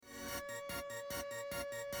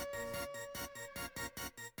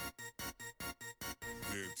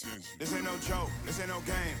This ain't no joke, this ain't no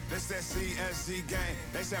game. This that CSC game.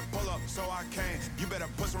 They said pull up, so I came. You better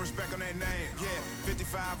put some respect on their name. Yeah,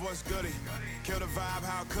 55, what's goody? Kill the vibe,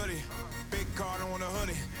 how could he? Big card on the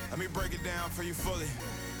hoodie. Let me break it down for you fully.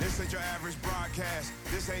 This ain't your average broadcast.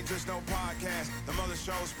 This ain't just no podcast. The mother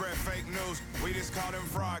show spread fake news. We just call them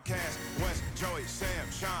broadcasts. West, Joey, Sam,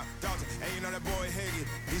 Sean, Dalton, and you know that boy Higgy.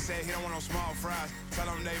 He said he don't want no small fries. Tell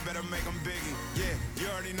them they better make them biggie. Yeah, you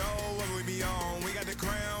already know what we be on. We got the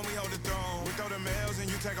crown, we hold the throne. We throw the mails and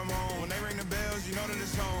you take them home. When they ring the bells, you know that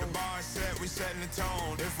it's home. The bar is set, we setting the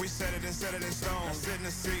tone. If we set it, then set it in stone. Now sit in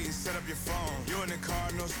the seat and set up your phone. You in the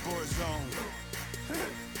Cardinal Sports Zone.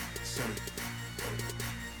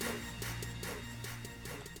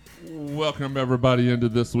 Welcome, everybody, into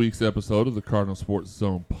this week's episode of the Cardinal Sports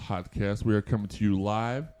Zone podcast. We are coming to you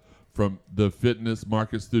live from the Fitness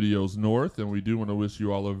Market Studios North, and we do want to wish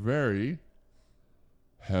you all a very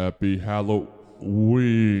happy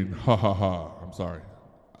Halloween. Ha, ha, ha. I'm sorry.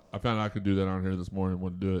 I found out I could do that on here this morning.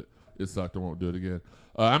 Wouldn't do it. It sucked. I won't do it again.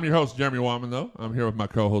 I'm your host, Jeremy Wallman, though. I'm here with my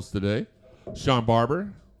co-host today, Sean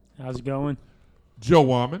Barber. How's it going? Joe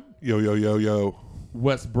Wallman. Yo, yo, yo, yo.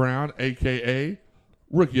 Wes Brown, a.k.a.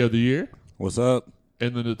 Rookie of the Year. What's up?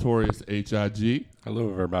 And the notorious H.I.G.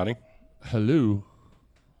 Hello, everybody. Hello.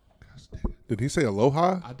 Did he say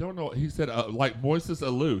aloha? I don't know. He said, like Moises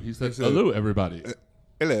Alou. He said, hello, everybody.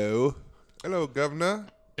 Hello. Hello, Governor.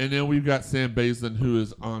 And then we've got Sam Basin, who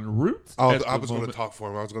is en route. I was going to talk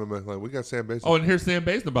for him. I was going to make like, we got Sam Basin. Oh, and here's Sam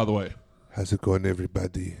Basin, by the way. How's it going,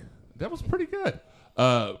 everybody? That was pretty good.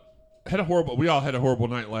 We all had a horrible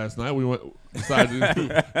night last night. We decided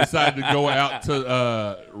to go out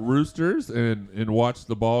to Roosters and watch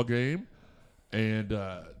the ball game, and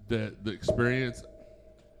the experience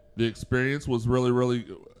was really.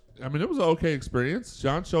 I mean, it was an okay experience.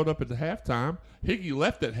 Sean showed up at the halftime. Higgy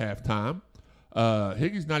left at halftime.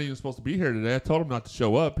 Higgy's not even supposed to be here today. I told him not to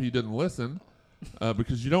show up. He didn't listen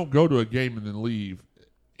because you don't go to a game and then leave.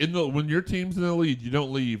 When your team's in the lead, you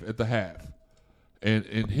don't leave at the half. And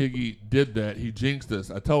Higgy did that. He jinxed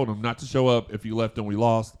us. I told him not to show up if he left and we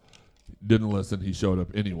lost. Didn't listen. He showed up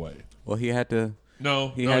anyway. Well, he had to. He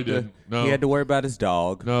didn't. No. He had to worry about his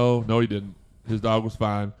dog. No, he didn't. His dog was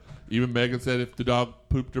fine. Even Megan said if the dog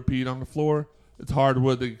pooped or peed on the floor, it's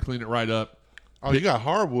hardwood. They can clean it right up. Oh, you got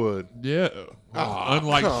hardwood. Yeah.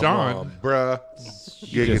 Unlike come Sean. on, bruh.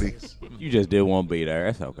 Giggity. You just didn't want to be there.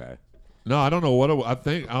 That's okay. No, I don't know what I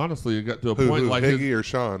think. Honestly, it got to a point like Higgy or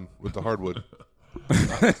Sean with the hardwood?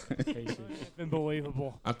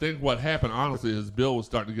 Unbelievable. I think what happened, honestly, is Bill was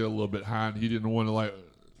starting to get a little bit high, and he didn't want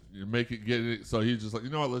to make it get it. So he's just like, you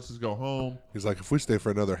know what? Let's just go home. He's like, if we stay for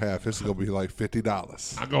another half, this is gonna be like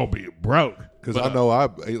 $50. I'm gonna be broke Because I know I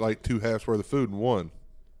ate like 2 halves worth of food in one.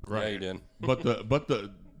 Right. Yeah, you did.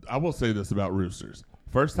 But I will say this about Roosters.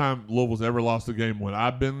 First time Louisville's ever lost a game when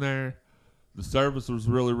I've been there. The service was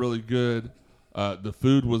really, really good. The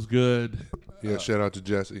food was good. Yeah, shout out to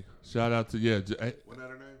Jesse. Shout out to Wasn't that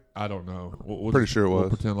her name? I don't know. Pretty sure it was. We'll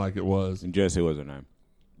pretend like it was. And Jesse was her name.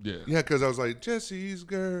 Yeah. Yeah, because I was like, Jesse's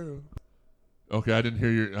girl. Okay, I didn't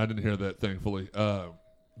hear that, thankfully.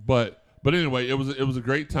 But anyway, it was a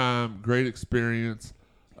great time, great experience,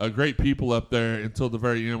 great people up there until the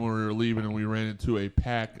very end when we were leaving and we ran into a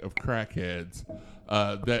pack of crackheads.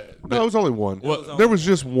 No, it was only one. Well, there was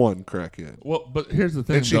just one crackhead. Well, but here's the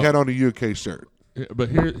thing. And she had on a UK shirt. But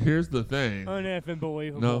here's the thing.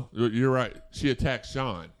 Unbelievable. No, you're right. She attacked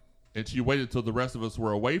Sean, and she waited till the rest of us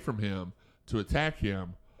were away from him to attack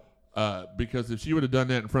him. Because if she would have done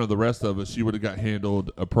that in front of the rest of us, she would have got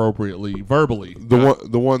handled appropriately, verbally.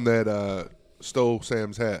 The one that stole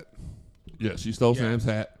Sam's hat. Yeah, she stole Sam's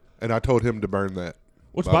hat. And I told him to burn that.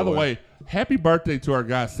 Which, by the way, happy birthday to our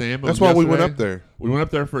guy Sam. That's why we went up there. We went up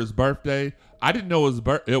there for his birthday. I didn't know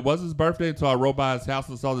it was his birthday until I rode by his house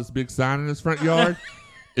and saw this big sign in his front yard.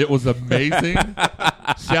 It was amazing.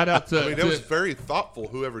 Shout out to. I mean, it was very thoughtful.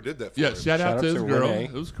 Whoever did that for him. Shout out to his girl.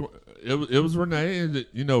 Renee. It was Renee, and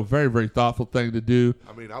very, very thoughtful thing to do.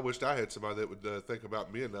 I mean, I wished I had somebody that would think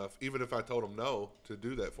about me enough, even if I told him no, to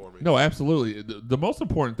do that for me. No, absolutely. The most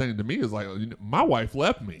important thing to me is my wife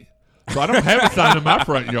left me, so I don't have a sign in my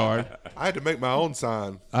front yard. I had to make my own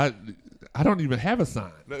sign. I don't even have a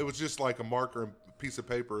sign. No, it was just like a marker and a piece of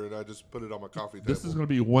paper, and I just put it on my coffee table. This is going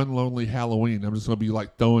to be one lonely Halloween. I'm just going to be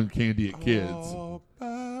like throwing candy at kids.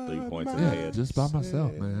 3 points in the Yeah, head. just by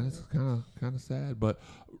myself, man. It's kind of sad. But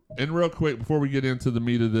and real quick before we get into the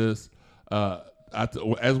meat of this,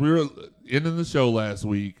 as we were ending the show last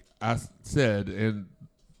week, I said, and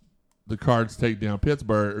the Cards take down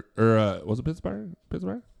Pittsburgh, or was it Pittsburgh?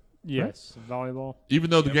 Pittsburgh? Yes, volleyball. Even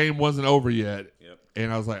though the game wasn't over yet,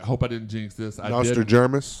 and I was like, I hope I didn't jinx this. I did.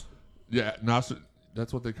 Nostradamus. Yeah,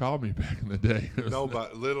 that's what they called me back in the day. No,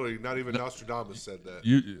 but literally, not even Nostradamus said that.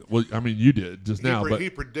 You did just now, but He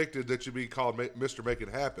predicted that you'd be called Mr. Make It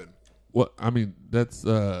Happen that's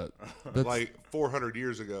like 400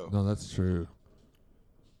 years ago. no, that's true.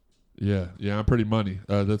 Yeah, I'm pretty money.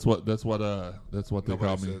 That's what they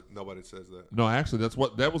called me. Nobody says that. No, actually,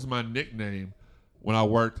 that was my nickname when I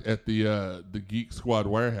worked at the Geek Squad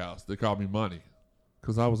warehouse. They called me Money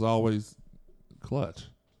because I was always clutch.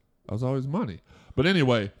 I was always money. But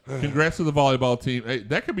anyway, congrats to the volleyball team. Hey,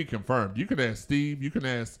 that could be confirmed. You can ask Steve. You can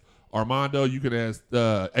ask Armando. You can ask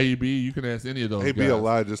AB. You can ask any of those AB guys. will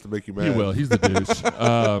lie just to make you mad. He will. He's the douche.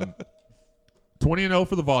 20-0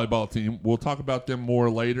 for the volleyball team. We'll talk about them more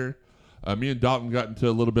later. Me and Dalton got into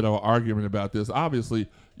a little bit of an argument about this. Obviously,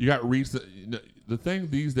 you got recent. The thing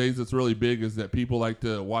these days that's really big is that people like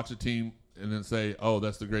to watch a team and then say, "Oh,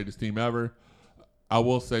 that's the greatest team ever." I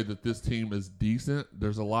will say that this team is decent.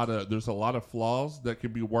 There's a lot of flaws that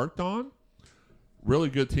can be worked on. Really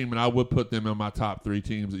good team, and I would put them in my top 3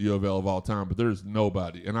 teams at U of L of all time. But there's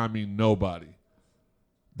nobody, and I mean nobody,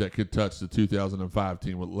 that could touch the 2005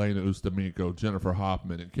 team with Lena Ustamenko, Jennifer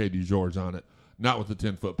Hoffman, and Katie George on it. Not with the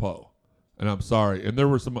 10-foot pole. And I'm sorry. And there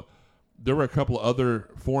were a couple of other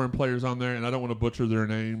foreign players on there, and I don't want to butcher their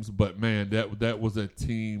names, but man, that was a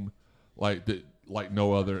team like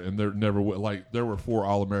no other. And there were 4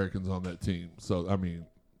 All-Americans on that team. So I mean,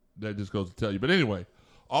 that just goes to tell you. But anyway,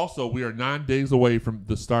 also we are 9 days away from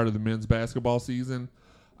the start of the men's basketball season.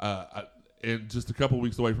 And just a couple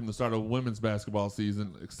weeks away from the start of women's basketball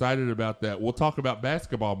season. Excited about that. We'll talk about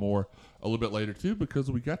basketball more a little bit later, too, because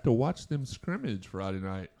we got to watch them scrimmage Friday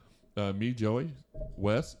night. Me, Joey,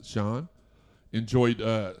 Wes, Sean. Enjoyed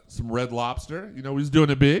some Red Lobster. You know, he's doing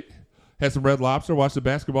it big. Had some Red Lobster, watched the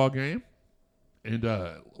basketball game. And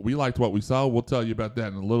we liked what we saw. We'll tell you about that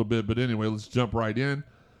in a little bit. But anyway, let's jump right in.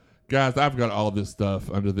 Guys, I've got all this stuff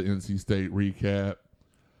under the NC State recap.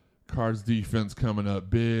 Cards defense coming up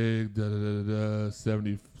big,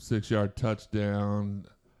 76-yard touchdown.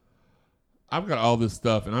 I've got all this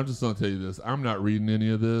stuff, and I'm just going to tell you this: I'm not reading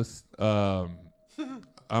any of this. I'm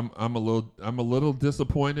a little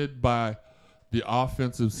disappointed by the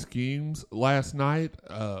offensive schemes last night.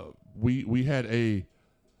 We had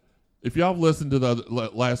if y'all have listened to the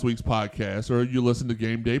last week's podcast, or you listened to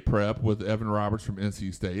Game Day Prep with Evan Roberts from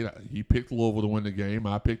NC State, he picked Louisville to win the game.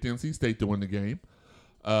 I picked NC State to win the game.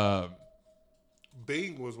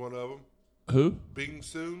 Bing was one of them. Who? Bing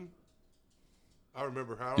Soon. I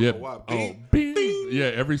remember how. I don't know why. Bing. Bing. Bing. Yeah,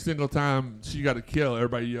 every single time she got a kill,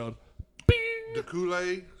 everybody yelled, Bing. The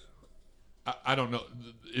Kool-Aid. I don't know.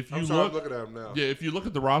 If you I'm looking at him now. Yeah, if you look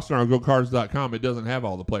at the roster on GoCards.com, it doesn't have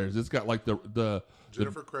all the players. It's got like the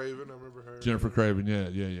Jennifer Craven. I remember her. Jennifer Craven.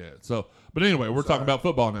 Yeah. So, but anyway, we're talking about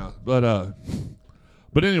football now.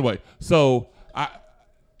 But anyway, so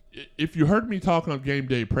if you heard me talk on Game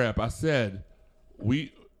Day Prep, I said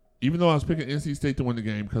even though I was picking NC State to win the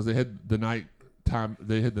game because they had the night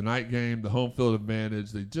game, the home field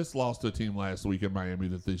advantage. They just lost to a team last week in Miami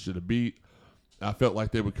that they should have beat. I felt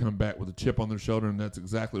like they would come back with a chip on their shoulder, and that's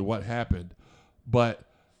exactly what happened. But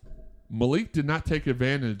Malik did not take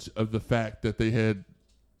advantage of the fact that they had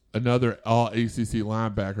another all-ACC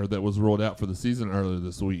linebacker that was ruled out for the season earlier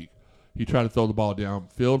this week. He tried to throw the ball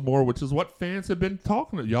downfield more, which is what fans have been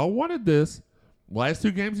talking about. Y'all wanted this. Last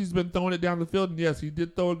 2 games, he's been throwing it down the field, and yes, he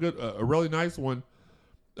did throw a really nice one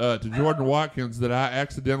to Jordan Watkins that I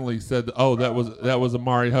accidentally said, that was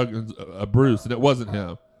Amari Huggins, Bruce, and it wasn't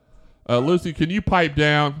him. Lucy, can you pipe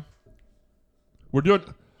down? We're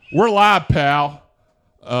live, pal.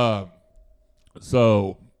 But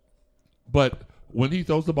when he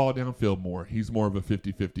throws the ball downfield more, he's more of a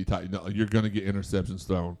 50-50 type. No, you're going to get interceptions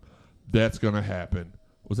thrown. That's going to happen.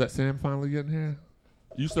 Was that Sam finally getting here?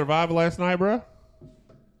 You survived last night, bro?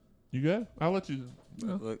 You good? I'll let you.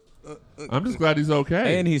 Look, I'm just glad he's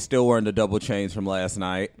okay. and he's still wearing the double chains from last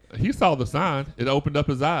night. He saw the sign. It opened up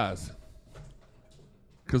his eyes.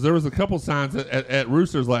 Because there was a couple signs at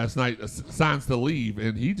Roosters last night, signs to leave,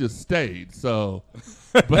 and he just stayed. So,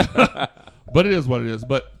 but it is what it is.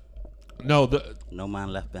 But no, no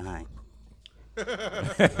man left behind.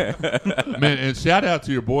 Man, and shout out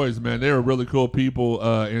to your boys, man. They were really cool people.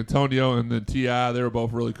 Antonio and then T.I., they were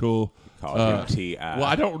both really cool. Called him T.I. Well,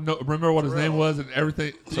 I don't remember what his name was and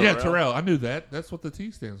everything. Terrell. Yeah, Terrell. I knew that. That's what the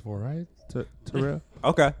T stands for, right? Terrell.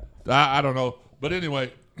 Okay. I don't know. But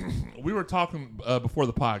anyway, we were talking before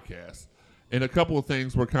the podcast, and a couple of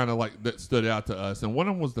things were kind of like that stood out to us. And one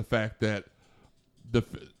of them was the fact that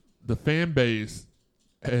the fan base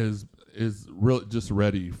is really just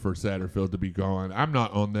ready for Satterfield to be gone. I'm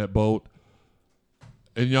not on that boat.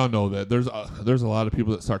 and y'all know that there's a lot of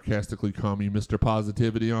people that sarcastically call me Mr.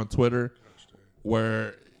 Positivity on Twitter,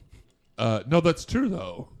 where no, that's true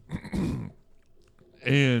though,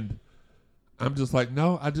 and I'm just like,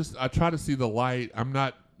 no, I try to see the light. I'm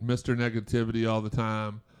not Mr. Negativity all the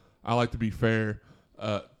time. I like to be fair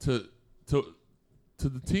to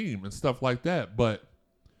the team and stuff like that. But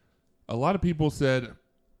a lot of people said,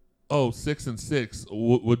 "Oh, 6-6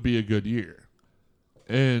 would be a good year."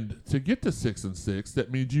 And to get to 6-6,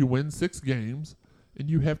 that means you win 6 games and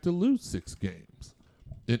you have to lose 6 games.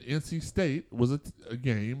 And NC State was a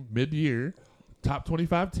game mid-year, top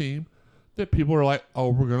 25 team that people are like, "Oh,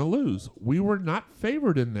 we're going to lose." We were not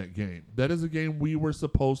favored in that game. That is a game we were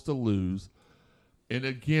supposed to lose. And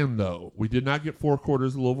again, though, we did not get 4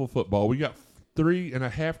 quarters of Louisville football. We got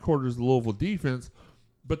 3.5 quarters of Louisville defense.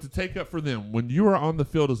 But to take up for them, when you are on the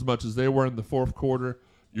field as much as they were in the fourth quarter,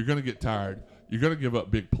 you're going to get tired. You're going to give up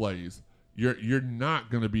big plays. You're not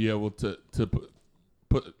going to be able to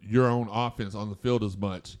put your own offense on the field as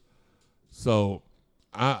much. So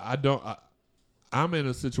I'm in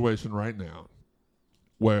a situation right now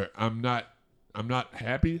where I'm not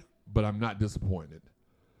happy, but I'm not disappointed.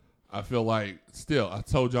 I feel like still, I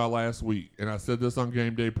told y'all last week, and I said this on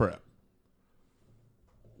Game Day Prep.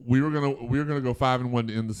 We were gonna go 5-1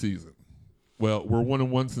 to end the season. Well, we're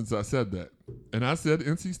 1-1 since I said that, and I said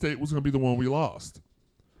NC State was going to be the one we lost.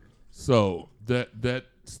 So that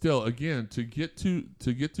still, again, to get to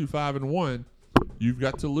 5-1, you've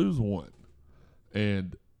got to lose 1.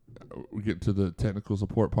 And we get to the technical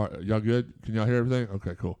support part. Y'all good? Can y'all hear everything?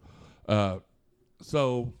 Okay, cool.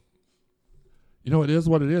 So, it is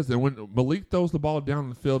what it is. And when Malik throws the ball down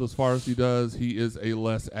the field as far as he does, he is a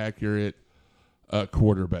less accurate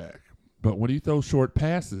quarterback. But when he throws short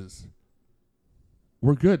passes,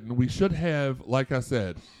 we're good. And we should have, like I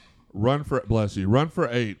said, run for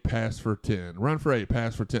 8, pass for 10. Run for 8,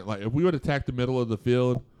 pass for 10. Like, if we would attack the middle of the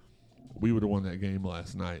field, we would have won that game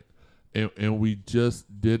last night. And we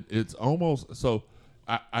just did. It's almost so.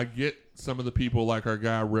 I get some of the people like our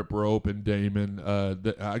guy Rip Rope and Damon.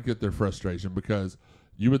 I get their frustration because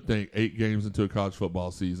you would think 8 games into a college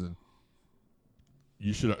football season,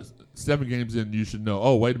 you should 7 games in, you should know.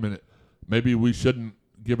 Oh, wait a minute, maybe we shouldn't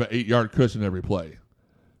give an 8-yard cushion every play.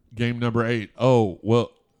 Game number 8. Oh,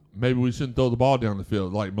 well, maybe we shouldn't throw the ball down the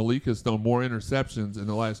field. Like Malik has thrown more interceptions in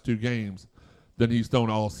the last 2 games than he's thrown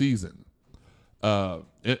all season.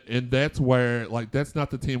 And that's where, like, that's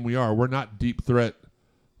not the team we are. We're not deep threat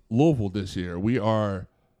Louisville this year. We are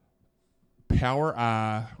power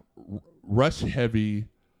I, rush heavy,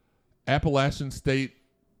 Appalachian State,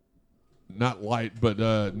 not light, but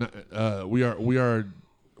we're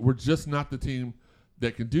just not the team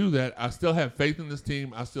that can do that. I still have faith in this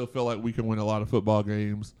team. I still feel like we can win a lot of football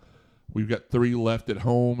games. We've got 3 left at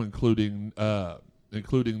home, including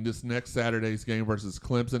this next Saturday's game versus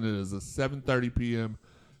Clemson. It is a 7:30 p.m.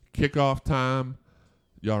 kickoff time.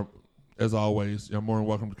 Y'all, as always, y'all more than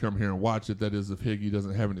welcome to come here and watch it. That is if Higgy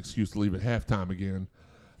doesn't have an excuse to leave at halftime again.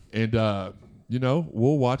 And,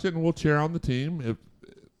 we'll watch it and we'll cheer on the team.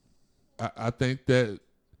 I think that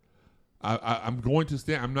I'm going to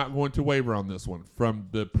stand. I'm not going to waver on this one. From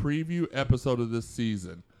the preview episode of this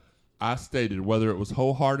season, I stated, whether it was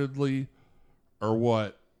wholeheartedly or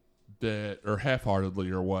what, or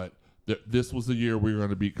half-heartedly or what, that this was the year we were going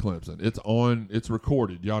to beat Clemson. It's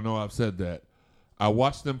recorded. Y'all know I've said that. I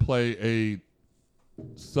watched them play a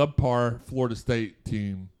subpar Florida State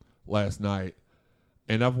team last night,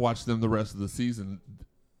 and I've watched them the rest of the season.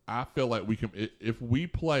 I feel like we can, if we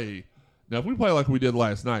play like we did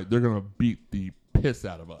last night, they're going to beat the piss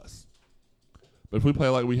out of us. But if we play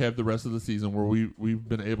like we have the rest of the season, where we've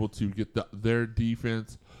been able to get their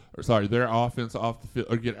offense off the field,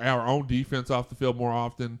 or get our own defense off the field more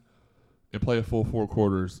often, and play a full 4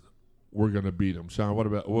 quarters, we're going to beat them. Sean, what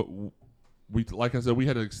about like I said, we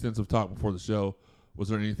had an extensive talk before the show. Was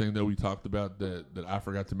there anything that we talked about that I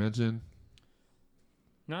forgot to mention?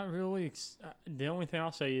 Not really. The only thing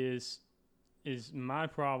I'll say is my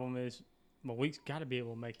problem is Malik's got to be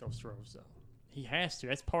able to make those throws, though. He has to.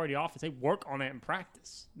 That's part of the offense. They work on that in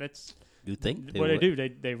practice. That's You think what they do.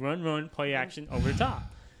 They run, play action over the top.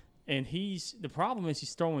 And the problem is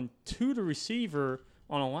he's throwing to the receiver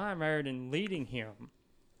on a line rather than leading him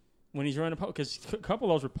when he's running post. Because a couple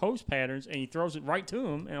of those were post patterns, and he throws it right to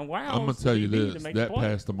him and allows I'm going to tell you DB this. to make That the play.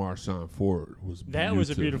 pass to Marshawn Ford was beautiful. That was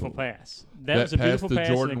a beautiful pass. That was a beautiful pass pass to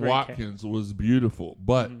and a Jordan great Watkins was beautiful.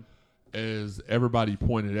 But as everybody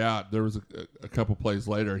pointed out, there was a couple plays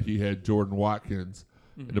later, he had Jordan Watkins,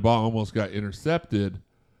 and the ball almost got intercepted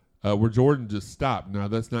where Jordan just stopped. Now,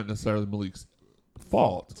 that's not necessarily Malik's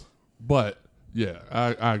fault, but Yeah,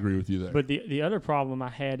 I agree with you there. But the other problem I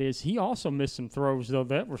had is he also missed some throws, though,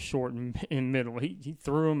 that were short and middle. He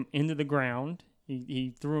threw them into the ground.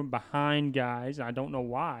 He threw them behind guys. I don't know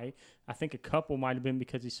why. I think a couple might have been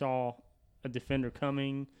because he saw a defender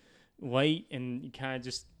coming late and he kind of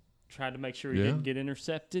just tried to make sure he didn't get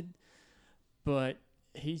intercepted. But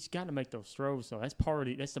he's got to make those throws, though. That's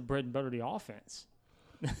the bread and butter of the offense.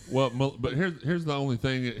 Well, but here's the only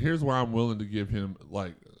thing. Here's where I'm willing to give him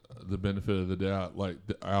like the benefit of the doubt. Like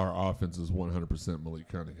our offense is 100% Malik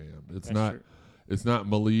Cunningham. It's That's not. true. It's not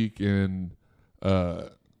Malik and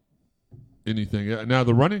anything. Now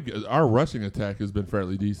our rushing attack has been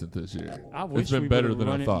fairly decent this year. I wish it's been we better would've than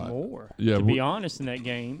run I it thought. more. Yeah, to be honest, in that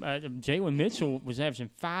game, Jalen Mitchell was averaging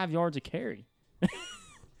 5 yards a carry.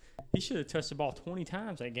 He should have touched the ball 20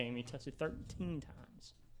 times that game. He touched it 13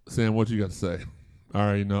 times. Sam, what you got to say? All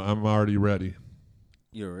right, I'm already ready.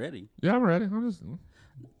 You're ready. Yeah, I'm ready. I'm just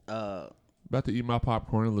Uh, about to eat my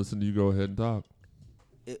popcorn and listen to you go ahead and talk.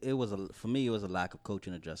 it was for me. It was a lack of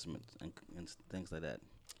coaching adjustments and things like that,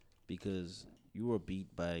 because you were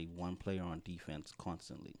beat by one player on defense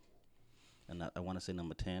constantly, and I want to say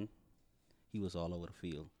number 10. He was all over the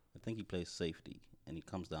field. I think he plays safety, and he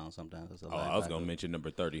comes down sometimes as a linebacker. I was going to mention number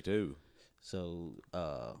 32. So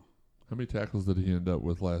how many tackles did he end up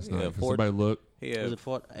with last night? Can 14. somebody look? He was had, it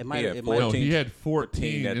four? It he might. had It 14. might. No, he had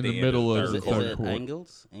 14 at in the the end of middle the of Is the it, third is it quarter.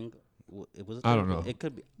 Angles? Was it I don't know. It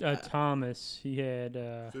could be. Thomas, he had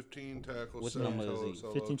 15 tackles. What 7 number is he? total,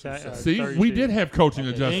 solo, 15 2 tackles. sacks. See, 32. we did have coaching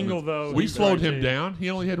Okay. adjustments. Engel, though, we he's slowed him 32. down. He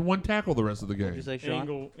only had one tackle the rest of the What did you game. say,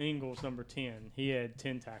 Sean? Ingles number 10. He had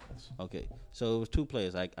 10 tackles. Okay, so it was two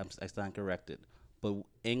players. I stand corrected, but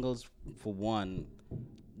Ingles, for one,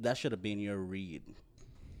 that should have been your read.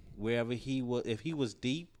 Wherever he was, if he was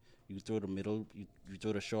deep, you throw the middle, you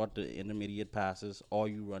throw the short, the intermediate passes, or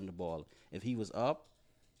you run the ball. If he was up,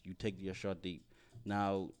 you take your shot deep.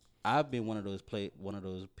 Now, I've been one of those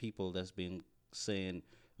people that's been saying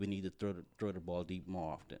we need to throw the ball deep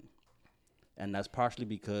more often, and that's partially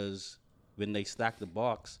because when they stack the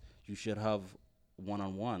box, you should have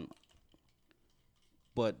one-on-one.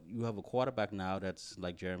 But you have a quarterback now that's,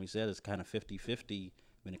 like Jeremy said, it's kind of 50-50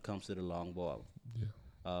 when it comes to the long ball. Yeah.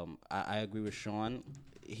 I agree with Sean.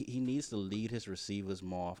 He needs to lead his receivers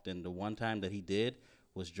more often. The one time that he did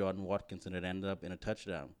was Jordan Watkins, and it ended up in a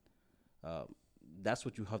touchdown. That's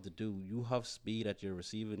what you have to do. You have speed at your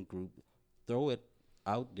receiving group. Throw it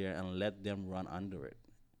out there and let them run under it.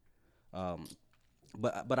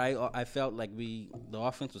 But I felt like the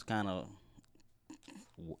offense was kind of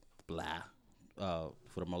blah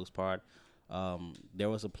for the most part. There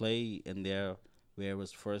was a play in there where it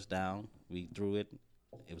was first down. We threw it.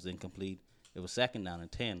 It was incomplete. It was second down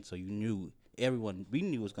and 10. So we knew it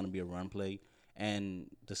was going to be a run play. And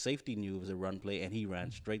the safety knew it was a run play, and he ran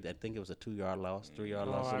straight. I think it was a 2-yard loss, 3-yard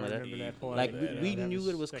loss, I something like remember that. that play. Like, Yeah, we that knew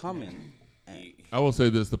it was second coming. I will say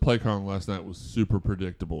this: the play calling last night was super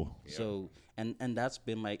predictable. So, and that's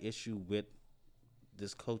been my issue with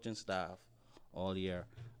this coaching staff all year.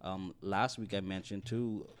 Last week I mentioned,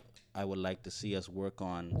 too, I would like to see us work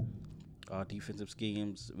on our defensive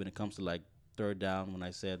schemes when it comes to, like, third down. When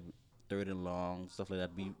I said third and long, stuff like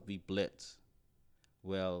that, we blitz.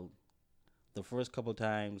 Well, the first couple of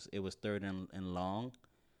times it was third and long.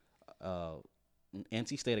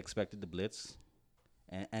 NC State expected the blitz,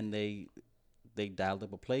 and they dialed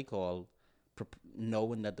up a play call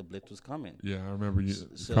knowing that the blitz was coming. Yeah, I remember you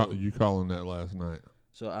So- you calling that last night.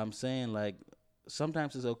 So I'm saying, like,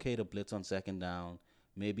 sometimes it's okay to blitz on second down,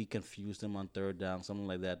 maybe confuse them on third down, something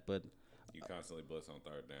like that. But You constantly blitz on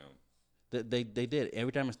third down. they did.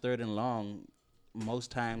 Every time it's third and long,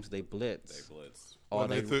 most times they blitz. They blitz. Or Well,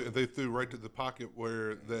 they threw right to the pocket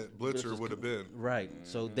where that blitzer would have been. Right.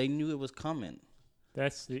 So they knew it was coming.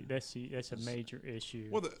 That's a major issue.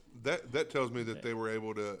 Well, that tells me that they were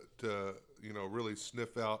able to really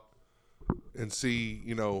sniff out and see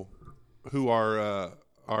who our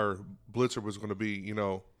blitzer was going to be.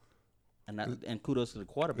 And kudos to the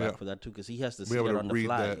quarterback Yeah. for that too, because he has to Be see able that to on the read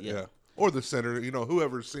fly. that, yeah. Or the center,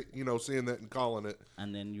 whoever seeing that and calling it.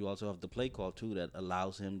 And then you also have the play call too that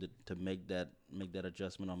allows him to make that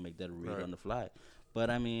adjustment or make that read Right. on the fly. But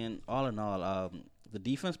I mean, all in all, the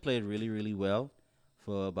defense played really, really well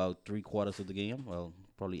for about 3/4 of the game. Well,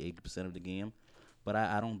 probably 80% of the game. But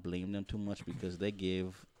I don't blame them too much because they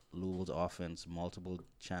gave Louisville's offense multiple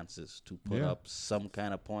chances to put Yeah. up some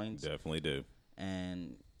kind of points, Definitely do.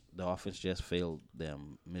 and the offense just failed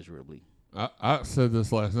them miserably. I said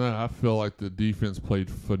this last night. I feel like the defense played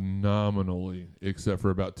phenomenally, except for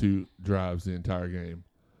about 2 drives the entire game.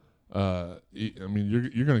 I mean,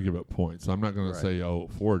 you're going to give up points. So I'm not going Right. to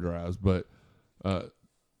say 4 drives, but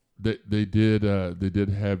they did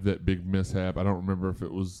have that big mishap. I don't remember if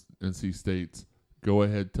it was NC State's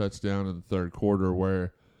go-ahead touchdown in the third quarter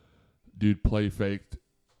where dude play faked.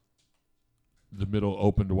 The middle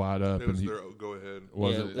opened wide up, It was and their go ahead.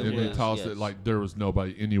 was Yeah, it? it And he was, tossed yes. it like there was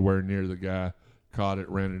nobody anywhere near the guy. Caught it,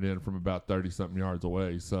 ran it in from about 30-something yards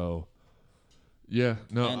away. So, yeah,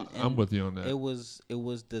 no, And- I'm and with you on that. It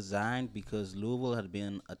was designed because Louisville had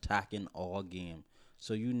been attacking all game,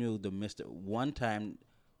 so you knew one time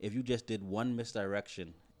if you just did one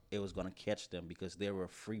misdirection, it was going to catch them because they were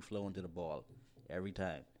free flowing to the ball every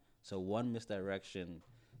time. So one misdirection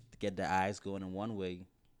to get their eyes going in one way,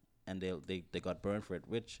 and they got burned for it,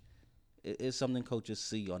 which is something coaches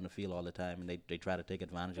see on the field all the time, and they try to take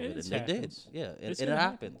advantage of it, and they did. happens. Yeah, It's it gonna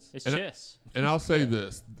happens. It's And chess. And I'll say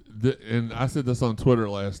this, and I said this on Twitter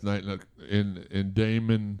last night, and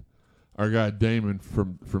Damon, our guy Damon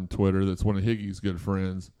from Twitter, that's one of Higgy's good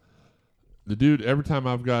friends. The dude, every time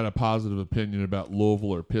I've got a positive opinion about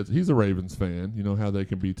Louisville or Pittsburgh, he's a Ravens fan. You know how they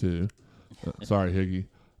can be too. Sorry, Higgy.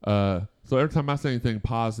 So every time I say anything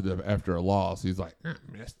positive after a loss, he's like,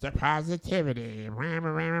 Mr. Positivity.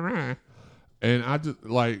 And I just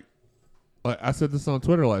like I said this on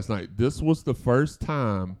Twitter last night. This was the first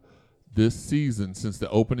time this season since the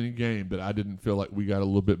opening game that I didn't feel like we got a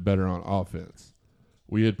little bit better on offense.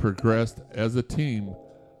 We had progressed as a team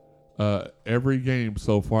every game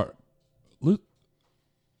so far.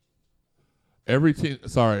 Every team.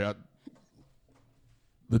 Sorry,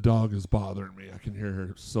 the dog is bothering me. I can hear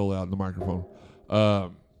her so loud in the microphone.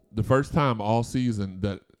 The first time all season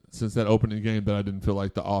that since that opening game that I didn't feel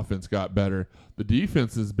like the offense got better. The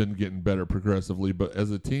defense has been getting better progressively, but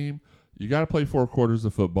as a team, you got to play 4 quarters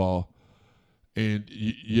of football, and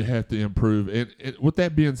you have to improve. And with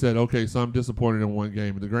that being said, okay, so I'm disappointed in one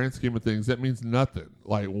game. In the grand scheme of things, that means nothing.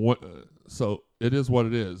 Like so it is what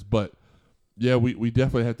it is. But yeah, we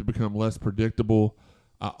definitely have to become less predictable.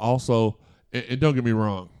 Also, and don't get me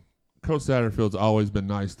wrong, Coach Satterfield's always been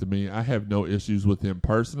nice to me. I have no issues with him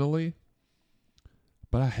personally,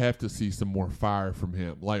 but I have to see some more fire from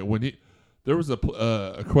him. Like when there was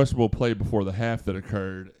a questionable play before the half that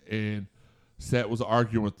occurred, and Sat was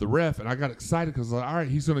arguing with the ref, and I got excited because like, all right,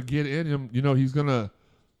 he's gonna get in him. You know, he's gonna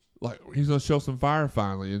show some fire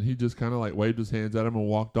finally, and he just kind of like waved his hands at him and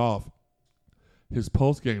walked off. His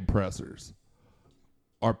post game pressers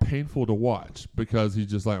are painful to watch because he's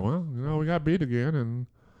just like, well, you know, we got beat again, and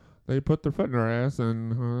they put their foot in our ass,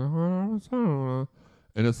 and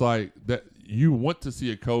it's like that. You want to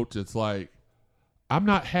see a coach that's like, I'm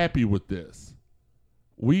not happy with this.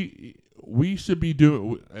 We should be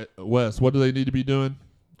doing, Wes, what do they need to be doing?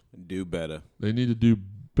 Do better. They need to do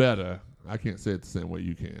better. I can't say it the same way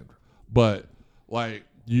you can. But, like,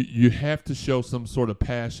 you have to show some sort of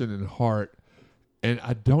passion and heart. And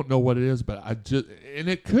I don't know what it is, but and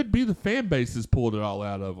it could be the fan base has pulled it all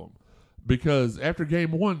out of them. Because after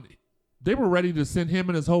game 1, they were ready to send him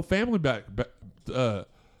and his whole family back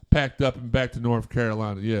packed up and back to North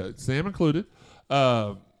Carolina. Yeah, Sam included.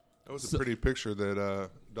 That was a pretty picture that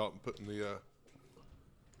Dalton put in the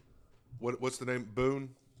what's the name? Boone?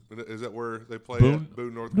 Is that where they play Boone? at?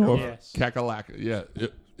 Boone, North North Carolina. Yes. Kakalaka. Yeah,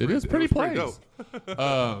 it is It pretty was pretty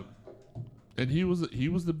place. And he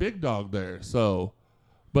was the big dog there. So,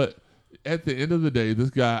 but at the end of the day, this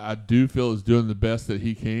guy I do feel is doing the best that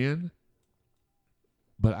he can.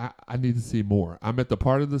 But I need to see more. I'm at the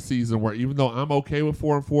part of the season where even though I'm okay with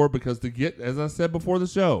 4-4, because to get, as I said before the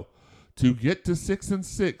show, to get to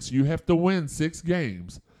 6-6, you have to win 6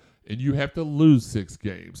 games, and you have to lose 6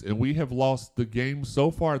 games. And we have lost the games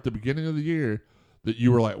so far at the beginning of the year that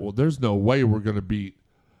you were like, well, there's no way we're gonna beat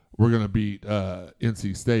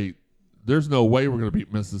NC State. There's no way we're gonna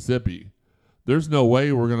beat Mississippi. There's no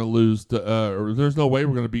way we're gonna lose to, or there's no way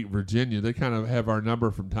we're gonna beat Virginia. They kind of have our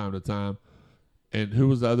number from time to time. And who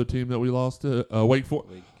was the other team that we lost to? Wake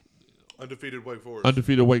Forest. Undefeated Wake Forest.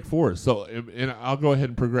 Undefeated Wake Forest. So, and I'll go ahead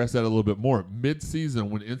and progress that a little bit more. Mid-season,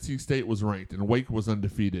 when NC State was ranked and Wake was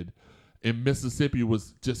undefeated, and Mississippi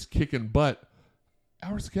was just kicking butt,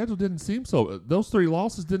 our schedule didn't seem so. Those 3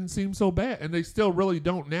 losses didn't seem so bad, and they still really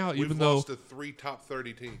don't now. We've even though lost to 3 top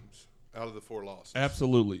 30 teams out of the 4 losses.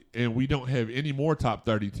 absolutely, and we don't have any more top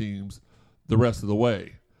 30 teams the rest of the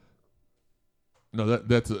way. No,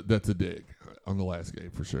 that's a dig on the last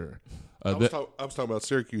game for sure. I was talking about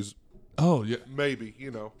Syracuse. Oh yeah, Maybe,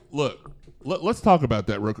 you know. look, let's talk about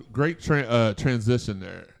that real quick. Great transition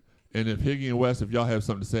there. And if Higgy and West, if y'all have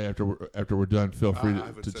something to say after we're done, feel free I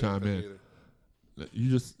haven't to said chime in. anything either.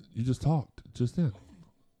 You just talked just then.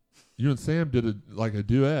 You and Sam did a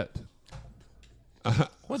duet.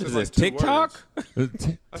 What said is like this, 2 TikTok? I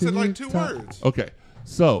said like 2 words. Okay,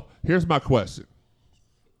 so here's my question.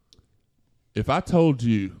 If I told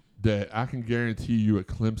you that I can guarantee you a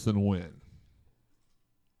Clemson win,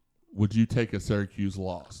 would you take a Syracuse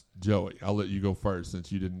loss? Joey, I'll let you go first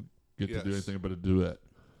since you didn't get to do Yes. anything but a duet.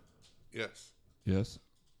 Yes. Yes?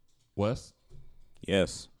 Wes?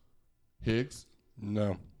 Yes. Higgs?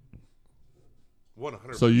 No.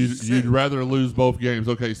 100%. So you'd rather lose both games.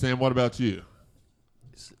 Okay, Sam, what about you?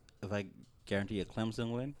 If I guarantee a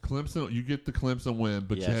Clemson win, Clemson, you get the Clemson win,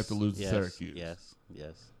 but you have to lose to Syracuse.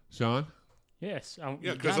 Yes. Sean? Yes. Yeah,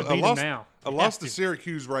 You because gotta a beat 'em loss, now. a You loss have to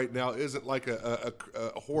Syracuse right now isn't like a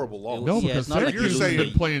horrible loss. No, Yeah, because it's not like Syracuse you're has been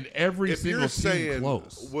saying- playing every If single you're team saying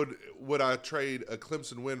close. would I trade a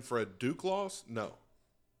Clemson win for a Duke loss? No,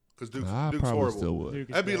 because Duke's I Duke's probably horrible. still would. Duke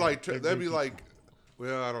is That'd be bad. like They're that'd be Duke. like,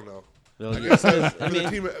 well, I don't know. Well, I guess I for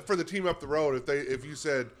the mean, team up the road, if you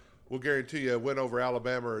said we'll guarantee you a win over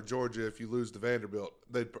Alabama or Georgia if you lose to Vanderbilt,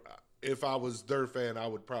 if I was their fan, I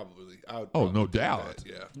would probably. Oh, no do doubt. that,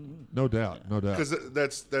 yeah, No doubt. No doubt.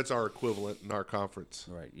 because that's our equivalent in our conference.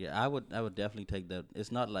 right. Yeah, I would definitely take that.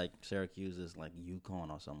 It's not like Syracuse is like UConn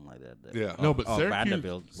or something like that. Yeah. No, but or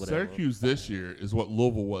Vanderbilt, Syracuse, whatever. Syracuse this year is what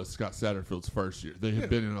Louisville was Scott Satterfield's first year. They have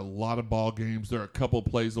been in a lot of ball games. They're a couple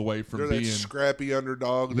plays away from They're being. that scrappy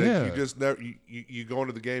underdog that Yeah. you just never you go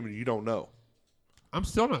into the game and you don't know. I'm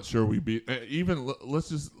still not sure we beat. Even let's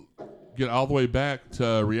just get all the way back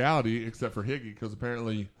to reality, except for Higgy, because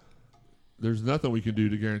apparently there's nothing we can do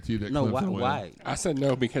to guarantee that. No, Clemson win. why? I said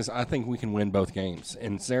no because I think we can win both games.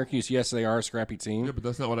 And Syracuse, yes, they are a scrappy team. Yeah, but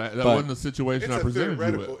that's not what that But- wasn't the situation It's I a presented you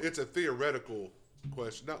theoretical. with. It's a theoretical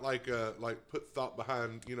question, not like put thought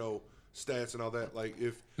behind stats and all that. Like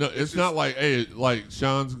if No, it's not like like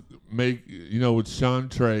Sean's would Sean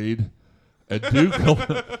trade a Duke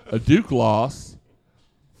a Duke loss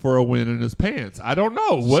for a win in his pants? I don't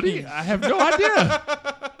know. What do you? I have no idea.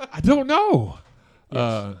 I don't know.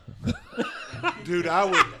 dude, I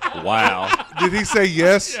would. Wow. Did he say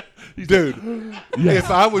yes? Dude, Yes.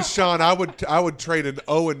 if I was Sean, I would trade an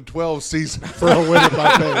 0-12 season for a win in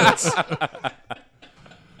my pants.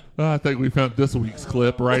 I think we found this week's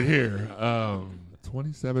clip right here.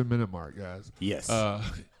 27-minute mark, guys. Yes.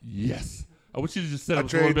 Yes. I wish you just said I it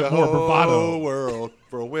with a little trade the bit more whole bravado. world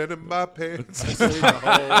for a win in my pants. I trade the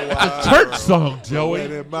whole wide Church world song, for a win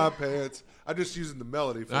Joey. in my pants. I'm just using the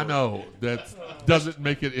melody. For I it. know that doesn't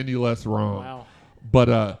make it any less wrong. Wow.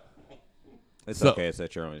 But It's So- okay. It's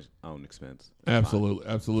at your own expense.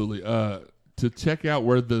 absolutely. To check out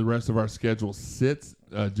where the rest of our schedule sits,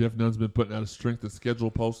 Jeff Nunn's been putting out a strength of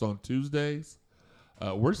schedule post on Tuesdays.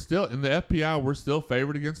 We're still in the FPI. We're still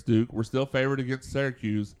favored against Duke. We're still favored against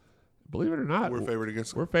Syracuse. Believe it or not, We're favored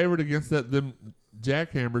against We're favored against them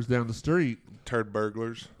jackhammers down the street. turd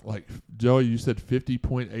burglars. Like Joey, you said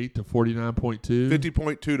 50.8 to 49.2.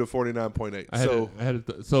 50.2 to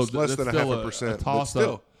 49.8. So it's less that's than a still 0.5%, but toss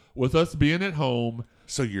still. up. With us being at home,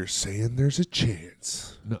 So you're saying there's a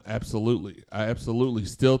chance? no, absolutely. I absolutely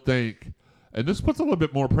still think, and this puts a little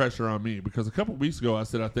bit more pressure on me because a couple weeks ago I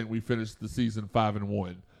said I think we finished the season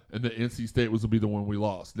 5-1, and that NC State was to be the one we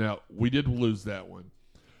lost. Now we did lose that one,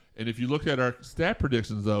 and if you look at our stat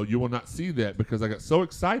predictions, though, you will not see that because I got so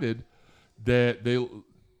excited that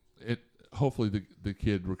hopefully the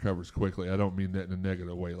kid recovers quickly. I don't mean that in a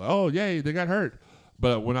negative way, like oh yay they got hurt.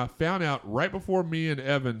 But when I found out right before me and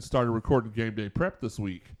Evan started recording Game Day Prep this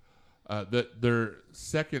week that their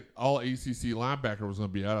second all-ACC linebacker was going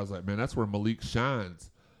to be out, I was like, man, that's where Malik shines.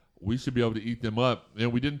 We should be able to eat them up.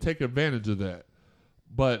 And we didn't take advantage of that.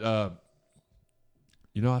 But,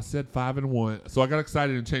 I said 5-1. So I got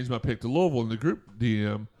excited and changed my pick to Louisville in the group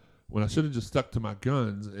DM when I should have just stuck to my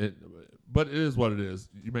guns. But it is what it is.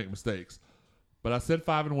 You make mistakes. But I said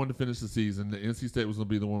 5-1 to finish the season. The NC State was going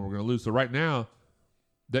to be the one we're going to lose. So right now,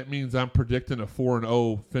 that means I'm predicting a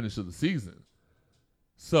 4-0 finish of the season.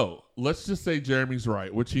 So let's just say Jeremy's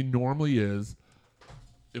right, which he normally is.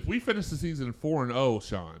 If we finish the season 4-0,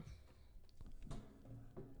 Sean,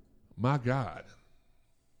 my God,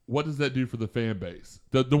 what does that do for the fan base?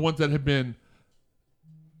 The ones that have been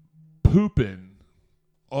pooping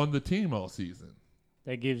on the team all season.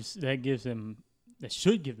 That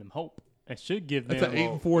should give them hope. That should give That's them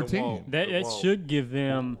an 8-4 It team. won't. that It won't. should give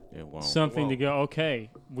them It won't. something to It go. Okay,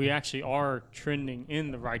 we actually are trending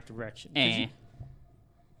in the right direction. 'Cause you-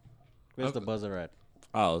 Where's the buzzer at?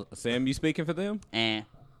 Oh, Sam, you speaking for them?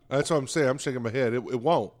 That's what I'm saying. I'm shaking my head. It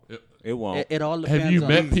won't. It won't. It all depends. Have you on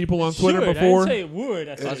met people on Twitter should. I before? didn't say it would.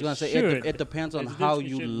 I, said I was going to say should. it depends on It's how literally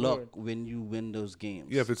you should, look would. when you win those games.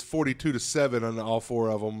 Yeah, if it's 42-7 on all four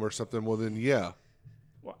of them or something, well then yeah.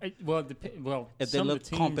 If they some of look the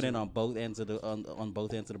teams competent are- on both ends of the on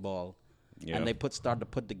both ends of the ball, Yeah. and they start to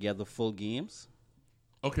put together full games,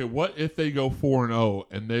 Okay, what if they go 4-0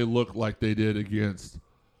 and they look like they did against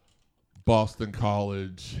Boston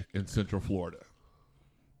College in Central Florida?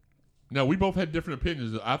 Now, we both had different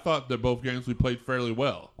opinions. I thought that both games we played fairly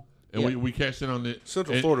well. And Yeah. we cashed in on the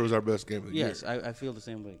Central and, Florida was our best game of the Yes, year. I feel the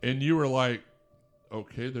same way. And you were like,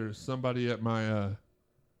 okay, there's somebody at my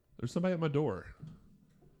door.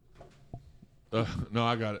 No,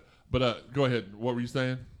 I got it. But go ahead. What were you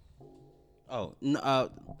saying? Oh, no,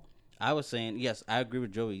 I was saying yes. I agree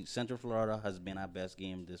with Joey. Central Florida has been our best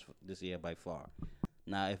game this year by far.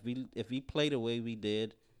 Now, if we play the way we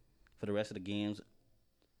did for the rest of the games,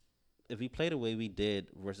 if we play the way we did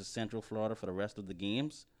versus Central Florida for the rest of the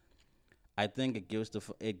games, I think it gives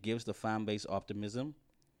the fan base optimism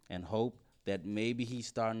and hope that maybe he's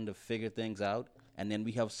starting to figure things out, and then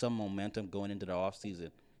we have some momentum going into the offseason,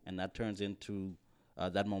 and that turns into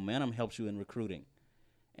that momentum helps you in recruiting,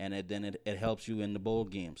 and then it helps you in the bowl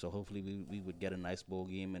game. So hopefully we would get a nice bowl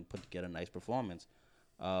game and put together a nice performance.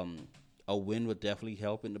 A win would definitely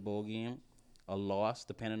help in the bowl game. A loss,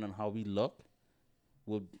 depending on how we look,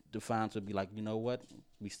 the fans would be like, you know what,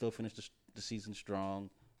 we still finished the season strong,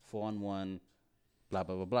 4-1, blah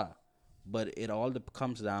blah blah blah. But it all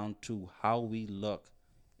comes down to how we look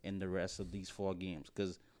in the rest of these 4 games.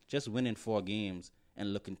 Because just winning 4 games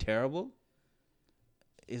and looking terrible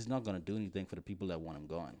is not going to do anything for the people that want him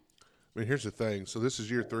gone. I mean, here's the thing. So this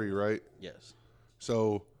is year 3, right? Yes.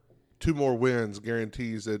 So 2 more wins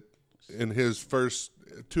guarantees that in his first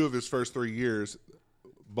 2 of his first 3 years,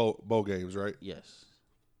 bowl games, right? Yes.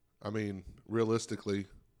 I mean, realistically,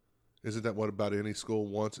 isn't that what about any school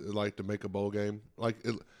wants? Like to make a bowl game? Like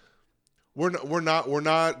we're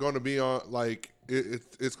not going to be on like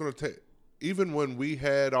it's going to take. Even when we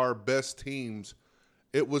had our best teams,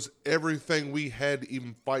 it was everything we had to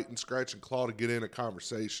even fight and scratch and claw to get in a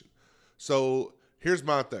conversation. So here's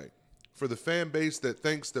my thing. For the fan base that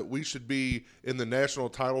thinks that we should be in the national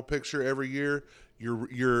title picture every year,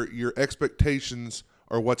 your expectations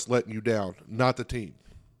are what's letting you down, not the team.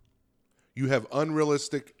 You have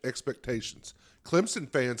unrealistic expectations. Clemson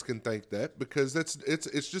fans can think that because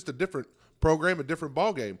it's just a different program, a different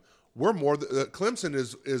ball game. We're more. Clemson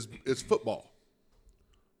is football.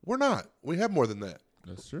 We're not. We have more than that.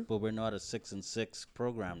 That's true. But we're not a 6-6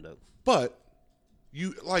 program though. But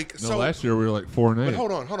you like No, so. last year we were like 4-8. But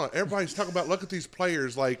hold on. Everybody's talking about look at these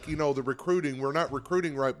players, like the recruiting. We're not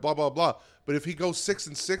recruiting right. Blah blah blah. But if he goes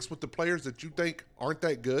 6-6 with the players that you think aren't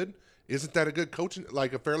that good, isn't that a good coaching,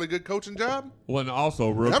 like a fairly good coaching job? Well, and also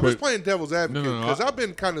real I'm quick. just playing devil's advocate No, because I've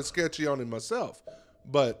been kind of sketchy on him myself.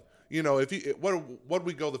 But if he what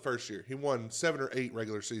we go the first year, he won 7 or 8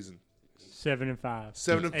 regular season. 7 and 5.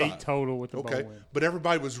 7 and 5. 8 total with the Okay, bowl win. but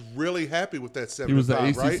everybody was really happy with that 7 He was and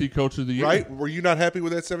the 5, ACC right? Coach of the Year. Right? Were you not happy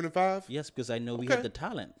with that 7 and 5? Yes, because I know we Okay. have the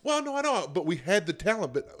talent. Well, no, I know, but we had the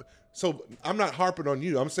talent. But so I'm not harping on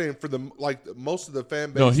you. I'm saying for most of the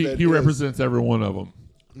fan base. No, that he is- represents every one of them.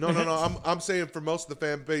 No. I'm saying for most of the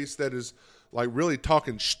fan base that is like really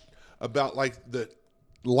talking about like the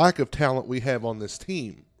lack of talent we have on this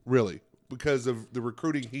team, really, because of the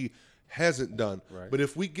recruiting he hasn't done. Right. But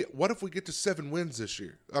what if we get to 7 wins this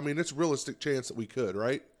year? I mean, it's a realistic chance that we could,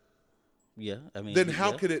 right? Yeah, I mean. Then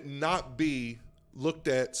how yeah. could it not be looked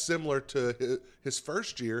at similar to his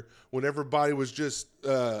first year when everybody was just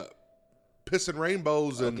pissing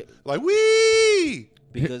rainbows and Okay. like wee?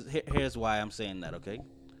 Because here's why I'm saying that. Okay,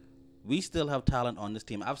 we still have talent on this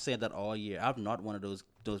team. I've said that all year. I'm not one of those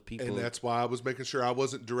people. And that's why I was making sure I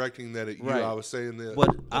wasn't directing that at you. Right. I was saying that.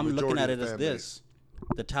 But the I'm looking majority at of it the as fan this: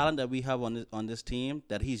 the talent that we have on this team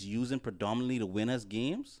that he's using predominantly to win us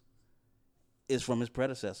games is from his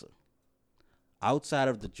predecessor. Outside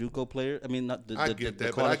of the JUCO player, I mean, not the. I the, get the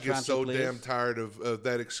that, but I college get transfer so players. damn tired of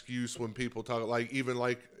that excuse when people talk like even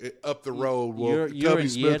like up the road. Well, You're Tubby in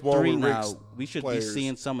Smith year won 3 with now. Rick's We should players. be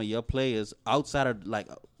seeing some of your players outside of like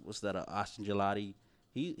what's that? Austin Gelati.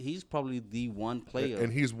 He's probably the one player.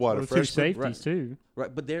 And he's what Well, a 2 freshman. safeties Right. too.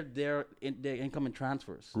 right, but they're incoming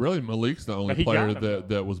transfers. Really, Malik's the only But he player got him.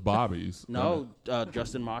 that was Bobby's. No,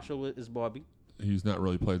 Justin Marshall is Bobby. He's not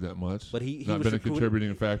really played that much. But he not was been a recruited-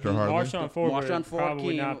 contributing factor hardly. Marshawn Ford Marshawn Ford probably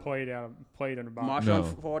would came- not played under Bob. Marshawn No.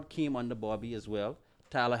 Ford came under Bobby as well.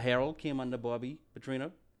 Tyler Harrell came under Bobby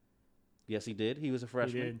Petrino. Yes, he did. He was a He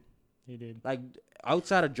freshman. did. He did. Like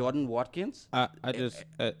outside of Jordan Watkins, I just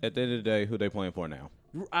at the end of the day, who they playing for now?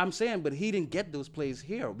 I'm saying, but he didn't get those plays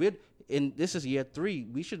here. This is year 3.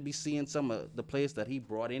 We should be seeing some of the players that he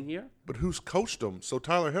brought in here. But who's coached them? So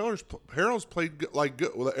Tyler Harrell's played good.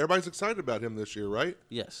 Well, everybody's excited about him this year, right?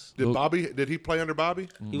 Yes, Did he play under Bobby?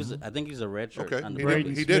 he was. I think he's a red shirt. Okay, under he Bobby.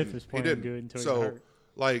 Braden didn't. He Smith didn't. was He playing didn't. good until he so, got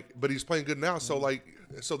hurt. but he's playing good now. So, like,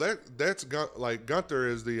 So that's like Gunther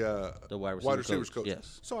is the wide receivers coach, coach.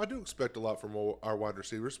 yes. So I do expect a lot from our wide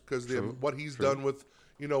receivers because what he's done with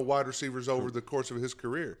wide receivers over the course of his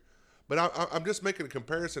career. But I'm just making a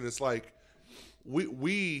comparison. It's like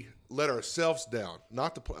we let ourselves down.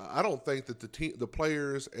 I don't think that the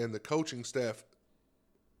players and the coaching staff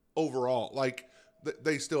overall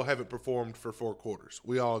they still haven't performed for 4 quarters.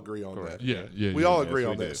 We all agree on that. Yeah. We all agree Yes,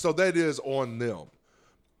 on we that. do. So that is on them.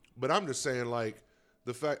 But I'm just saying, like,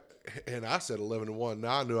 the fact, and I said 11-1.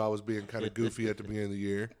 Now I knew I was being kind of goofy at the beginning of the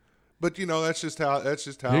year. But that's just how I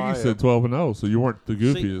Higgy am. said 12-0, so you weren't the See,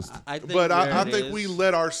 goofiest. I think But I where it think we is-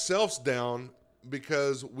 let ourselves down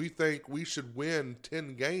because we think we should win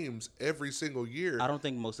 10 games every single year. I don't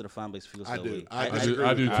think most of the fan base feels I that do. way. I I disagree do,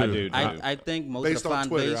 I do with too. I do. I think most Based of the on fan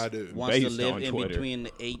Twitter, base I do. wants to Based live on in Twitter. between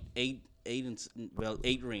the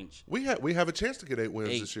 8 range. We have a chance to get 8 wins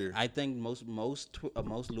 8. this year. I think most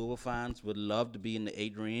Louisville fans would love to be in the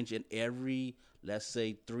 8 range, and every, let's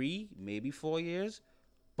say, 3, maybe 4 years,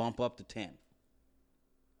 bump up to 10.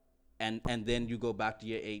 And then you go back to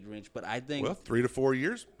your 8 range. But I think Well, 3 to 4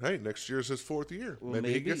 years. Hey, next year's his 4th year. Well, maybe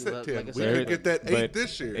he maybe. gets that Well, 10. like I we said, could get that 8 But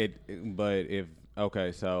this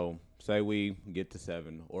year. So say we get to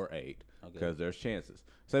 7 or 8 Okay. because there's chances.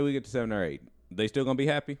 Say we get to 7 or 8, they still gonna be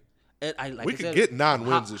happy. like We I could said, get 9 how-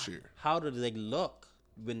 wins this year. How do they look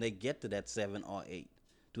when they get to that 7 or 8?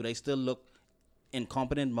 Do they still look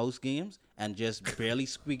incompetent most games and just barely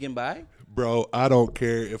squeaking by? Bro, I don't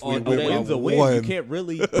care if we On win wins by a win, 1. you can't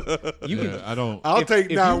really. You Yeah, can. I don't. I'll take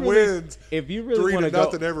if 9 you really- wins. If you really 3 want to to go,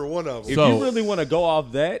 nothing every one of them. if So- you really want to go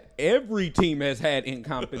off that, every team has had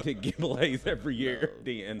incompetent giveaways every year.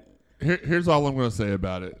 Dan, Here's all I'm going to say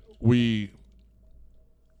about it.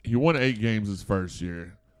 He won 8 games his first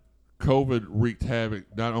year. COVID wreaked havoc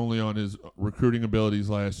not only on his recruiting abilities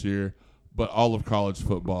last year, but all of college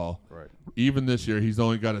football. Right. Even this year, he's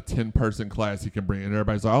only got a 10-person class he can bring. And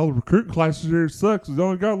everybody's like, oh, the recruiting class this year sucks. He's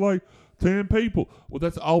only got like 10 people. Well,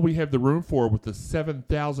 that's all we have the room for with the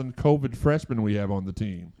 7,000 COVID freshmen we have on the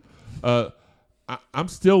team. I'm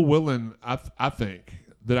still willing, I think,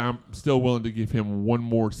 that I'm still willing to give him one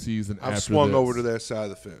more season I've after swung this. over to that side of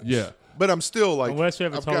the fence. Yeah. But I'm still like, Unless we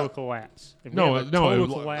have a I've total got, collapse. If we No, have a no, total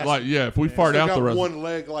it- collapse, like if we fart still out got the rest, one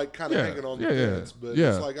leg like kind of Yeah, hanging on the yeah, fence. But yeah.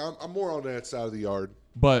 it's like I'm more on that side of the yard.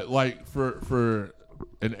 but like for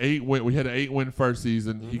an 8-win, we had an 8-win first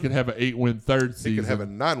season. He could have an 8-win third season. He could have a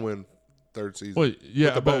 9-win third season. Well, yeah,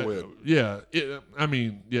 with a bowl but win. yeah, I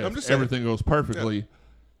mean, yeah, I'm if just saying. everything goes perfectly,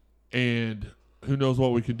 and who knows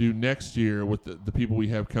what we can do next year with the people we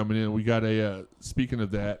have coming in. We got a speaking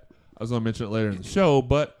of that, I was going to mention it later in the show,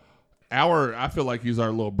 but I feel like he's our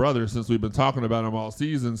little brother since we've been talking about him all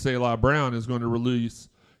season. Selah Brown is going to release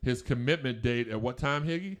his commitment date at what time,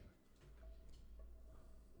 Higgy?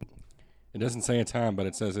 It doesn't say a time, but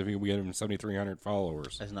it says if we get him 7,300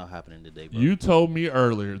 followers. That's not happening today, bro. You told me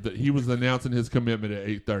earlier that he was announcing his commitment at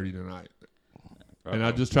 8:30 tonight, and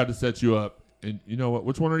I just tried to set you up. And you know what?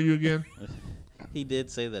 Which one are you again? He did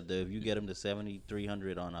say that, though. If you get him to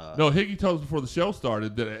 7,300 on No, Higgy told us before the show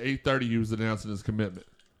started that at 8:30 he was announcing his commitment.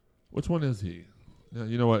 Which one is he? No,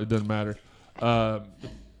 you know what? It doesn't matter.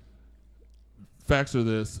 Facts are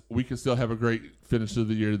this: we can still have a great finish of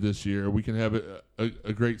the year this year. We can have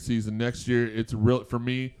a great season next year. It's real for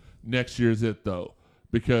me. Next year is it though,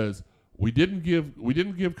 because we didn't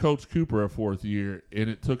give Coach Cooper a 4th year, and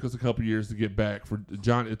it took us a couple years to get back.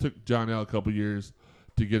 It took John L a couple years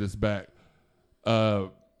to get us back. I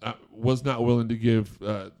was not willing to give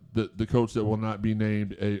the coach that will not be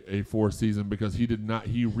named a 4th season because he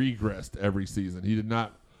regressed every season. He did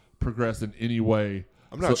not progress in any way.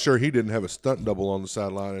 I'm not sure he didn't have a stunt double on the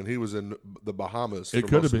sideline, and he was in the Bahamas. It for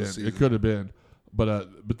could most have of the been. season. It could have been.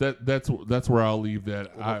 But that's where I'll leave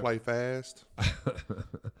that. We'll play fast.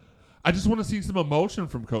 I just want to see some emotion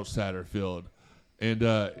from Coach Satterfield, and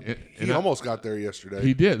He almost got there yesterday.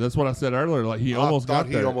 he did. That's what I said earlier. Like he almost I thought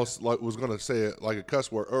got there. He almost was going to say it like a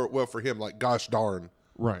cuss word, or well, for him, like "gosh darn."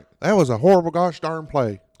 Right. That was a horrible gosh darn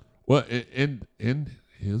play. Well, and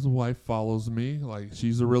his wife follows me. Like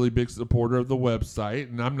she's a really big supporter of the website,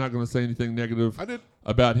 and I'm not going to say anything negative I did.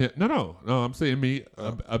 about him. No. I'm saying me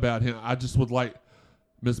about him. I just would like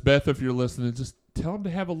Miss Beth, if you're listening, just tell him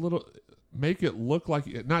to have a little, make it look like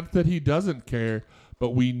not that he doesn't care,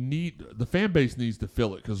 but the fan base needs to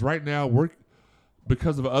feel it because right now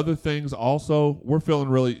because of other things. Also, we're feeling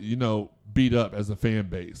really beat up as a fan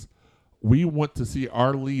base. We want to see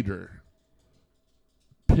our leader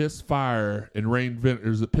piss fire and rain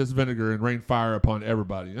piss vinegar and rain fire upon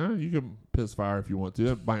everybody. You can piss fire if you want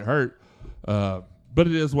to. It might hurt, but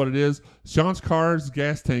it is what it is. Sean's car's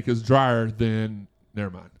gas tank is drier than Never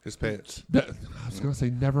mind. His pants. I was going to say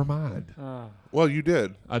never mind. Well, you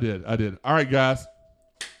did. I did. All right, guys.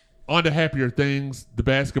 On to happier things. The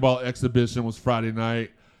basketball exhibition was Friday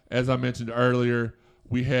night. As I mentioned earlier,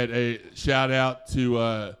 we had a shout out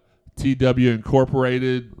to TW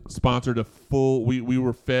Incorporated, sponsored a full. We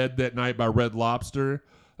were fed that night by Red Lobster.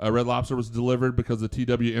 Red Lobster was delivered because of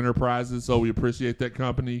TW Enterprises, so we appreciate that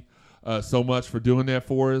company so much for doing that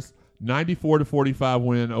for us. 94-45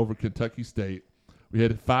 win over Kentucky State. We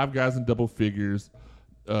had 5 guys in double figures.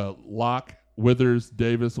 Locke, Withers,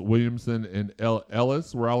 Davis, Williamson, and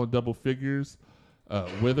Ellis were all in double figures.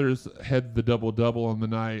 Withers had the double-double on the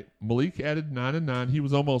night. Malik added 9 and 9. He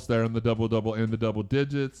was almost there on the double-double and the double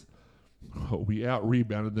digits. We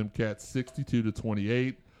out-rebounded them cats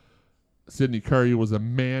 62-28. Sydney Curry was a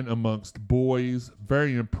man amongst boys.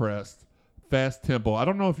 Very impressed. Fast tempo. I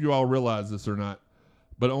don't know if you all realize this or not,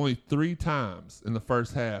 but only 3 times in the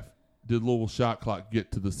first half did Louisville shot clock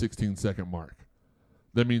get to the 16-second mark.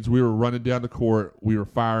 That means we were running down the court, we were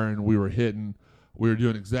firing, we were hitting, we were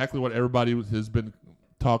doing exactly what everybody has been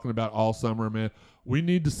talking about all summer, man. We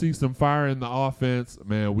need to see some fire in the offense.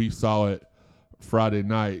 Man, we saw it Friday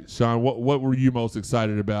night. Sean, what were you most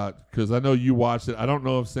excited about? Because I know you watched it. I don't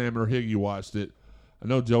know if Sam or Higgy watched it. I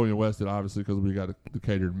know Joey and West did, obviously, because we got the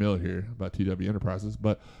catered meal here by TW Enterprises.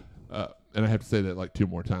 But and I have to say that like 2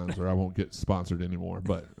 more times or I won't get sponsored anymore.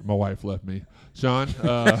 But my wife left me. Sean,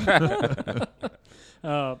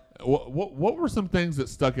 what were some things that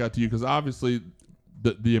stuck out to you? Because obviously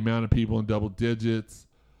the amount of people in double digits,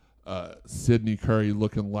 Sydney Curry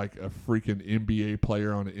looking like a freaking NBA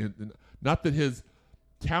player on it. Not that his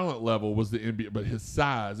talent level was the NBA, but his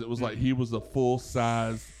size. It was like he was a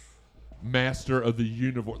full-size master of the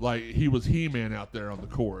universe. Like he was He-Man out there on the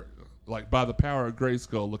court. Like by the power of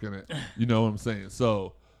Grayskull looking at, you know what I'm saying?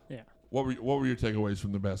 So Yeah. what were your takeaways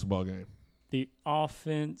from the basketball game? The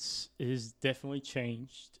offense is definitely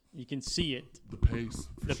changed. You can see it. The pace,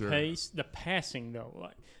 for The sure. pace, the passing though.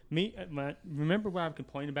 Like remember what I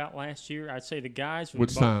complained about last year? I'd say the guys.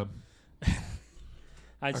 Which time?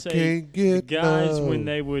 I'd I say can't the get guys no. when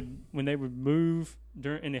they would move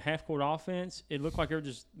in the half court offense, it looked like they were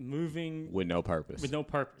just moving with no purpose. with no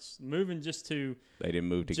purpose, moving just to They didn't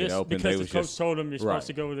move to just get open. because They the was coach just told them you're supposed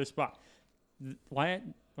to right. go to this spot.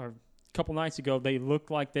 A couple nights ago, they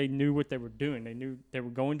looked like they knew what they were doing. They knew they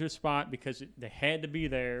were going to a spot because they had to be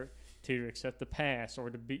there to accept the pass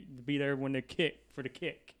or to be there when they kick for the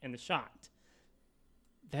kick and the shot.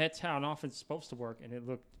 That's how an offense is supposed to work, and it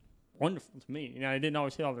looked wonderful to me. They didn't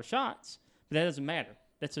always hit all their shots, but that doesn't matter.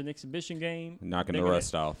 That's an exhibition game. knocking They're the gonna-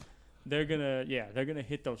 rust off. They're gonna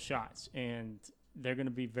hit those shots, and they're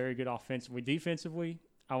gonna be very good offensively. Defensively,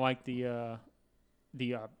 I like the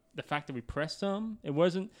fact that we pressed them. It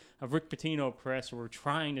wasn't a Rick Pitino press where we're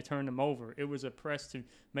trying to turn them over. It was a press to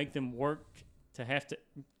make them work to have to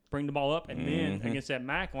bring the ball up, and then against that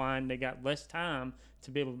MAC line, they got less time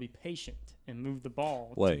to be able to be patient and move the ball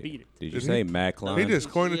to beat Wait, it. did you say Mac He line? just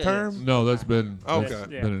coined a Yeah, term? No, that's been Okay.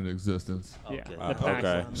 been in existence. Yeah, Okay. the PAC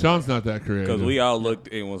okay. line. Sean's not that creative. Because we all looked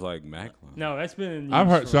and was like Mac line. No, that's been in I've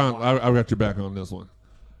use heard for a Sean. while. I've got your back on this one.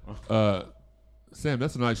 Sam,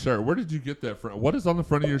 that's a nice shirt. Where did you get that from? What is on the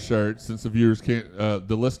front of your shirt? Since the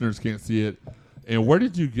listeners can't see it, and where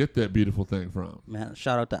did you get that beautiful thing from? Man,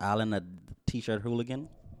 shout out to Alan at t-shirthooligan.com.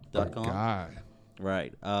 Guy,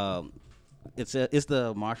 Right. It's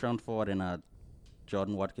the Marshawn Ford and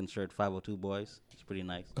Jordan Watkins shirt, 502 Boys. It's pretty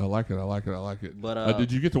nice. I like it. But,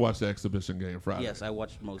 did you get to watch the exhibition game Friday? Yes, I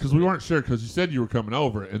watched most. Because of we it. weren't sure because you said you were coming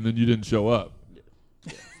over and then you didn't show up.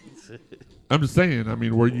 I'm just saying. I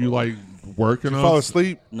mean, were you like working on? Fall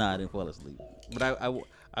asleep? Nah, I didn't fall asleep. But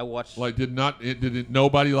I watched. Like, did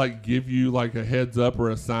nobody like give you like a heads up or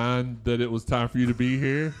a sign that it was time for you to be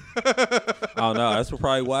here? Oh no, that's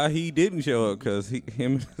probably why he didn't show up because him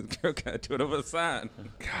and his girl got to it of a sign.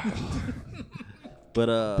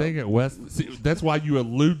 But Dang it, Wes. See, that's why you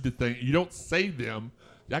allude to things. You don't say them.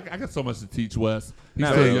 I got so much to teach Wes. He's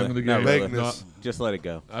Not still really. young in the Not game. really. Vagueness. Just let it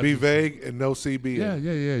go. Be vague and no CB.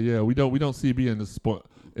 Yeah. We don't CB in this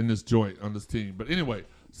in this joint on this team. But anyway,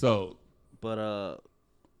 so But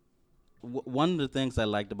one of the things I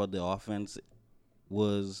liked about the offense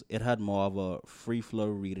was it had more of a free flow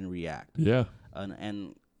read and react. yeah,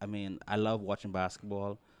 And I mean, I love watching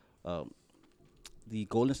basketball. The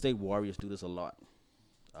Golden State Warriors do this a lot.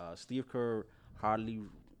 Steve Kerr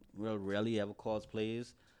rarely ever calls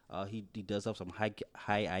plays. He does have some high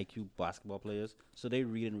IQ basketball players, so they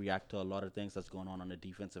read and react to a lot of things that's going on the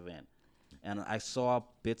defensive end. And I saw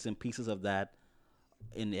bits and pieces of that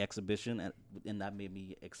in the exhibition, and that made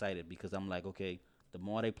me excited because I'm like, okay, the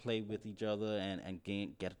more they play with each other and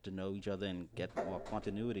get to know each other and get more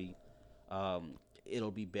continuity,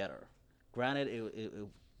 it'll be better. Granted,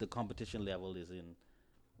 the competition level is in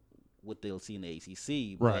what they'll see in the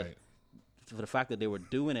ACC, Right. but for the fact that they were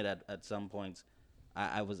doing it at some points,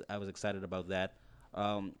 I was excited about that.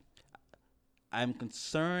 I'm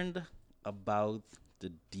concerned about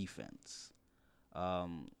the defense.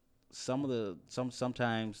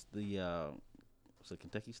 Sometimes was it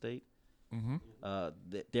Kentucky State? Mm-hmm.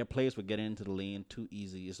 Their players were getting into the lane too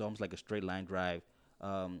easy. It's almost like a straight line drive.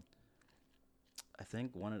 I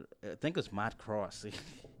think it was Matt Cross.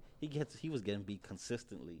 he was getting beat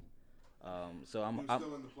consistently. So I'm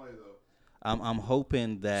still in the play though. I'm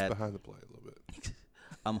hoping Just that behind the play a little bit.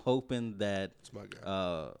 I'm hoping that It's my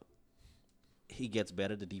guy. he gets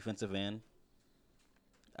better at the defensive end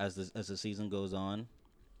as the season goes on.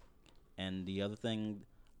 And the other thing,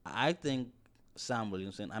 I think Sam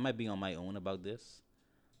Williamson. I might be on my own about this,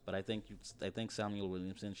 but I think Samuel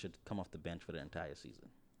Williamson should come off the bench for the entire season.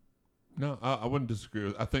 No, I wouldn't disagree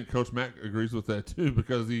with. I think Coach Mack agrees with that too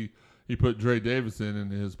because he put Dre Davison in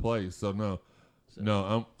his place. So no,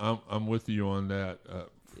 I'm with you on that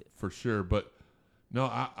for sure. But no,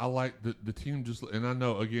 I like the team just, and I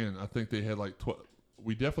know again, I think they had like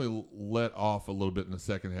we definitely let off a little bit in the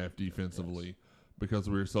second half defensively because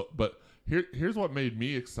we were so. But here's what made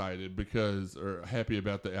me excited or happy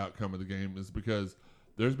about the outcome of the game is because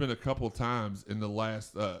there's been a couple times in the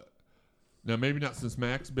last. Now, maybe not since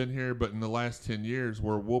Mac's been here, but in the last 10 years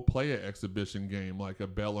where we'll play an exhibition game like a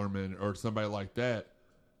Bellarmine or somebody like that,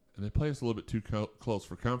 and they play us a little bit too close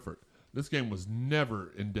for comfort. This game was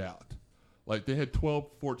never in doubt. Like, they had 12,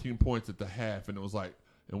 14 points at the half, and it was like,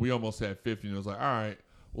 and we almost had 50, and it was like, all right,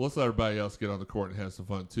 well, let's let everybody else get on the court and have some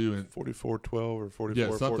fun, too. And 44-12 or 44-14.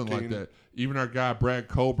 yeah, something like that. Even our guy, Brad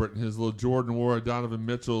Colbert, and his little Jordan Ward, Donovan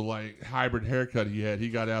Mitchell, like, hybrid haircut he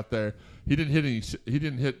got out there. He didn't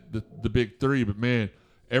hit the big three, but, man,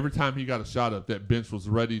 every time he got a shot up, that bench was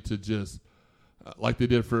ready to just, like they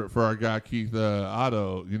did for our guy, Keith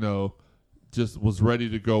Otto, just was ready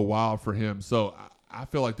to go wild for him. So I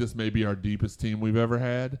feel like this may be our deepest team we've ever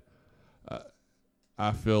had.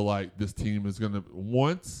 I feel like this team is going to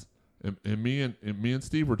once, and me and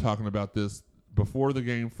Steve were talking about this before the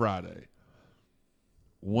game Friday.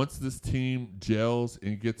 Once this team gels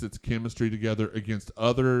and gets its chemistry together against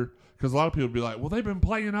other, because a lot of people be like, well, they've been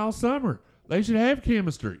playing all summer. They should have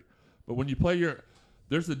chemistry. But when you play you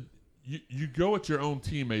go at your own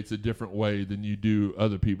teammates a different way than you do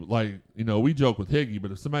other people. Like, we joke with Higgy, but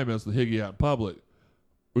if somebody messes with Higgy out in public,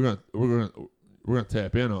 we're gonna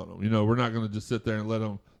tap in on them. We're not gonna just sit there and let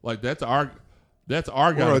them. Like that's our guy.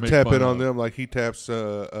 We're gonna tap in on them like he taps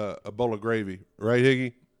a bowl of gravy, right,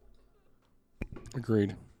 Higgy?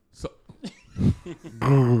 Agreed. So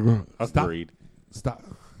Agreed. stop.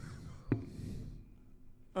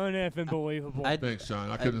 Uneffing believable. Thanks, Sean.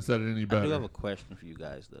 I couldn't have said it any better. I do have a question for you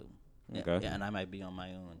guys, though. Okay. Yeah, and I might be on my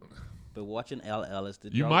own. But watching Al Ellis,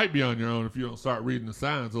 You might be on your own if you don't start reading the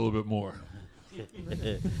signs a little bit more.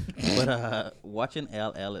 But watching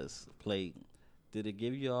Al Ellis play, did it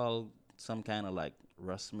give you all some kind of like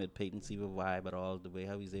Russ Smith, Peyton Seaver vibe at all? The way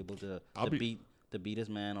how he's able to beat his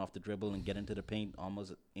man off the dribble and get into the paint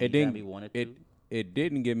almost anytime he wanted to? It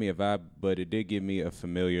didn't give me a vibe, but it did give me a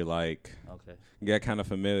familiar, like, that kind of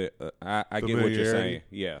familiar. I get what you're saying.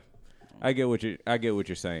 Yeah, I get what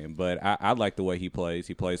you're saying. But I like the way he plays.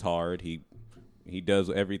 He plays hard. He does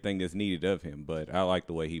everything that's needed of him. But I like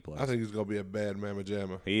the way he plays. I think he's gonna be a bad mamma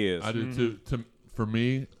jamma. He is. I do too. For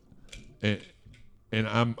me, and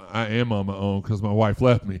I am on my own because my wife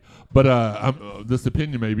left me. But this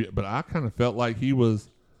opinion maybe. But I kind of felt like he was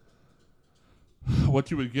what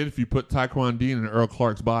you would get if you put Taekwon Dean in Earl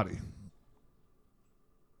Clark's body.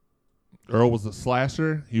 Earl was a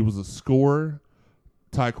slasher. He was a scorer.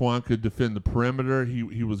 Taekwon could defend the perimeter.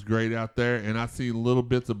 He was great out there. And I see little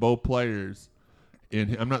bits of both players.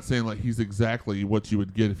 And I'm not saying like he's exactly what you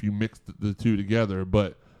would get if you mixed the two together,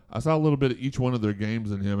 but I saw a little bit of each one of their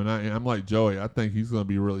games in him. And I'm like Joey. I think he's going to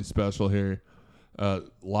be really special here.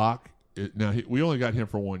 Locke. We only got him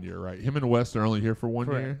for 1 year, right? Him and West are only here for 1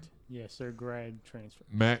 year. Yes, they're grad transfer.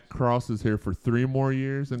 Matt Cross is here for 3 more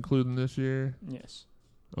years, including this year. Yes.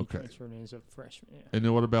 Okay. Transferred in as a freshman. Yeah. And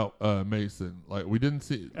then what about Mason? Like we didn't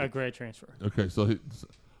see a grad transfer. Okay, so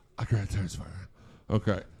a grad transfer.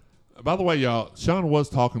 Okay. By the way, y'all, Sean was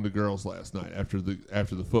talking to girls last night after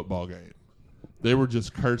the football game. They were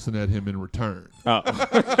just cursing at him in return.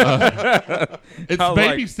 It's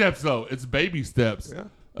baby steps, though. It's baby steps. Yeah.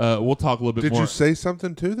 We'll talk a little bit more. Did you say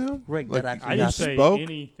something to them? Greg, like, that I didn't say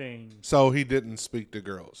anything. So he didn't speak to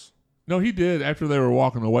girls. No, he did after they were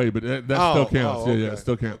walking away, but that still counts. okay. Yeah, it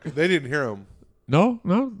still counts. They didn't hear him. No,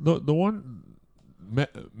 the one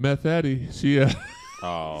Meth Eddie, she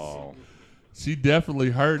she definitely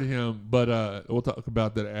heard him, but we'll talk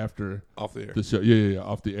about that after Off the air. the show. Yeah,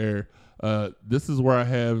 off the air. This is where I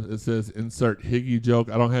have, it says insert Higgy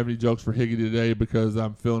joke. I don't have any jokes for Higgy today because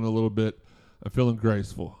I'm feeling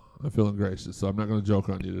graceful. I'm feeling gracious, so I'm not going to joke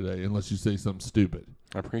on you today unless you say something stupid.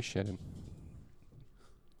 I appreciate it.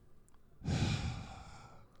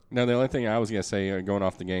 No, the only thing I was going to say, going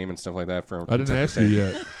off the game and stuff like that. I didn't ask you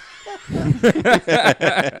yet.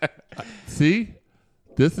 See?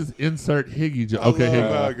 This is insert Higgy joke. Okay, I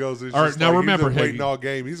love Higgy. how it goes. It's All right, just now like remember, he's been waiting Higgy. all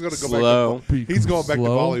game. He's going to go Slow. back. He's going back to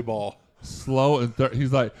Slow. volleyball. Slow and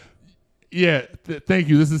he's like, yeah, thank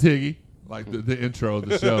you. This is Higgy. Like the intro of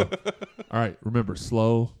the show. All right, remember,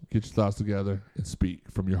 slow, get your thoughts together, and speak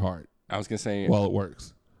from your heart I was going to say, while it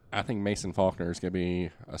works. I think Mason Faulkner is going to be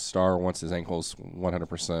a star once his ankle's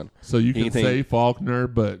 100%. So you can Anything- say Faulkner,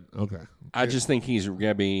 but okay. I just think he's going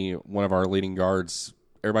to be one of our leading guards.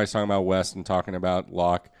 Everybody's talking about West and talking about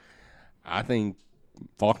Locke. I think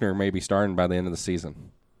Faulkner may be starting by the end of the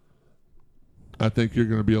season. I think you're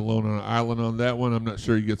going to be alone on an island on that one. I'm not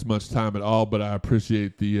sure he gets much time at all, but I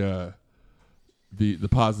appreciate the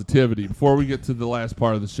positivity. Before we get to the last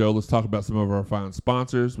part of the show, let's talk about some of our fine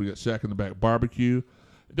sponsors. We got Shack in the Back Barbecue.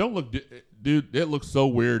 Don't look, dude. It looks so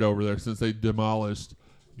weird over there since they demolished.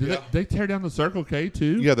 Did they tear down the Circle K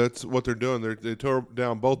too? Yeah, that's what they're doing. They tore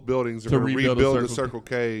down both buildings. They're To going to rebuild rebuild a the Circle Circle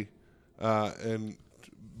K and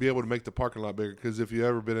be able to make the parking lot bigger. Because if you've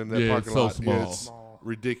ever been in that Yeah, parking it's so lot, small. it's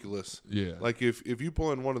ridiculous. Yeah. Like if you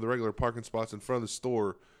pull in one of the regular parking spots in front of the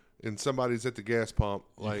store and somebody's at the gas pump,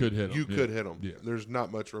 like could hit 'em. you Yeah. could hit them. Yeah. There's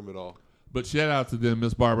not much room at all. But shout out to them,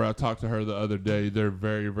 Miss Barbara. I talked to her the other day. They're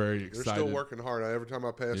very, very They're excited. still working hard. Every time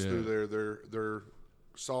I pass Yeah. through there, they're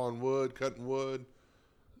sawing wood, cutting wood,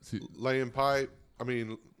 See, laying pipe. I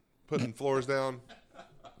mean, putting floors down.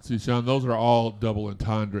 Sean, those are all double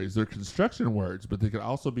entendres. They're construction words, but they can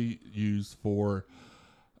also be used for,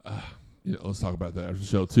 let's talk about that after the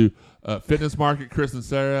show too. Fitness Market, Chris and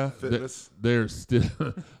Sarah. Fitness. They're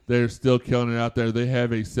still killing it out there. They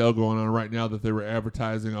have a sale going on right now that they were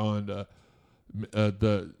advertising on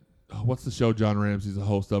what's the show John Ramsey's a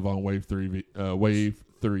host of on Wave 3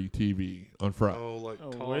 TV on Friday.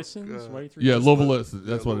 Listens? Wave 3 Yeah, listens? Louisville Listens.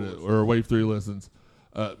 That's Yeah, what it is. Louisville Or Wave 3 Listens.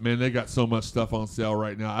 Man, they got so much stuff on sale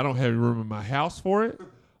right now. I don't have any room in my house for it,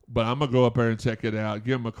 but I'm going to go up there and check it out.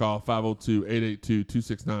 Give them a call,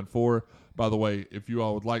 502-882-2694. By the way, if you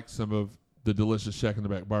all would like some of the delicious Shack in the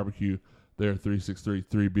Back barbecue, they're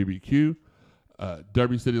 3633-BBQ.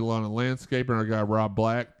 Derby City Lawn and Landscaping, our guy Rob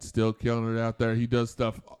Black, still killing it out there. He does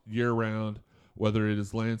stuff year-round, whether it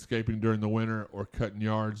is landscaping during the winter or cutting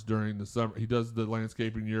yards during the summer. He does the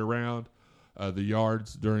landscaping year-round, the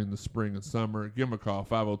yards during the spring and summer. Give him a call,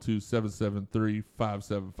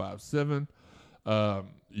 502-773-5757.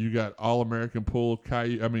 You got All-American Pool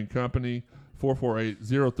Company,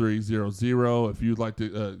 448-0300. If you'd like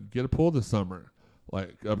to get a pool this summer,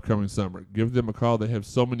 like upcoming summer, give them a call. They have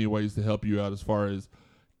so many ways to help you out as far as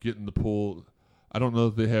getting the pool. I don't know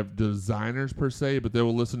if they have designers per se, but they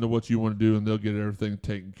will listen to what you want to do and they'll get everything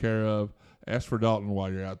taken care of. Ask for Dalton while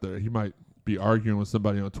you're out there. He might be arguing with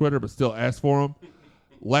somebody on Twitter, but still ask for him.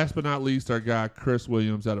 Last but not least, our guy Chris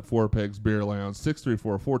Williams out at Four Pegs Beer Lounge,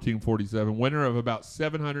 634-1447, winner of about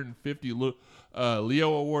 750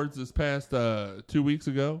 Leo Awards this past 2 weeks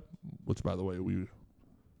ago, which, by the way, we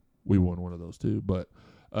won one of those too. But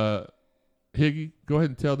Higgy, go ahead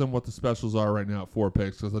and tell them what the specials are right now at Four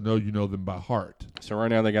Pegs, because I know you know them by heart. So right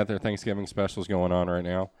now they got their Thanksgiving specials going on right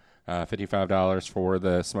now. $55 for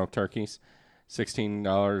the smoked turkeys,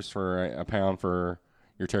 $16 for a pound for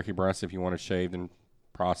your turkey breast if you want it shaved and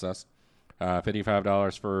processed,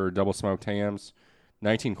 $55 for double smoked hams,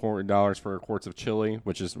 $19 for quarts of chili,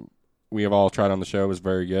 which is we have all tried on the show. It was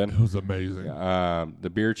very good. It was amazing.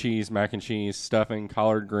 The beer cheese, mac and cheese, stuffing,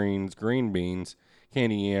 collard greens, green beans,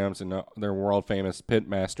 candy yams, and their world-famous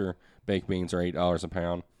Pitmaster baked beans are $8 a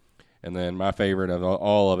pound. And then my favorite of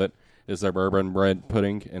all of it is their bourbon bread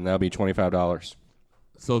pudding, and that'll be $25.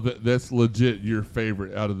 So that's legit your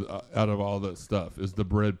favorite out of all that stuff is the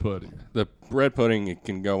bread pudding. The bread pudding it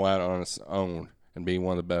can go out on its own and be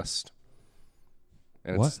one of the best.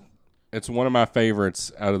 And What? It's one of my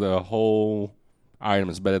favorites out of the whole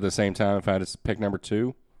items, but at the same time, if I had to pick number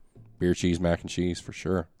 2, beer cheese, mac and cheese for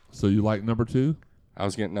sure. So you like number 2? I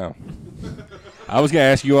was going to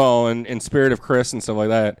ask you all, in spirit of Chris and stuff like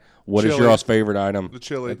that, what is Chili. your all's favorite item The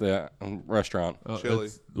chili. at the restaurant? Chili.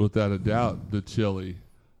 It's, without a doubt, the chili.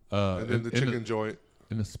 And then the chicken joint.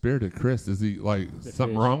 In the spirit of Chris, is he like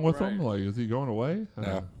something wrong with him? Like, is he going away?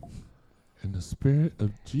 No. In the spirit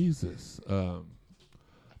of Jesus.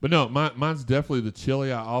 But no, mine's definitely the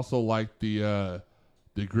chili. I also like the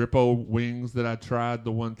Grippo wings that I tried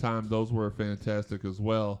the one time. Those were fantastic as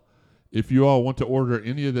well. If you all want to order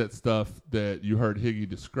any of that stuff that you heard Higgy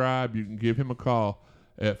describe, you can give him a call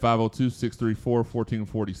at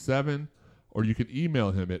 502-634-1447, or you can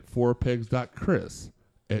email him at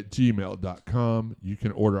 4pegs.chris@gmail.com. You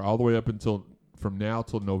can order all the way up from now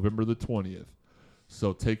till November the 20th.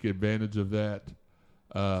 So take advantage of that.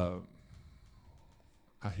 I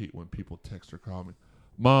hate when people text or call me.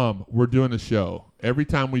 Mom, we're doing a show. Every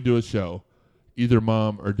time we do a show, either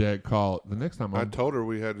Mom or Dad call. The next time I told her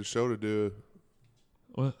we had a show to do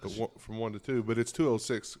from 1 to 2, but it's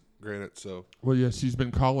 2:06, granted. So well, yeah, she's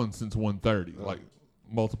been calling since 1:30, like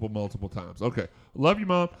multiple times. Okay, love you,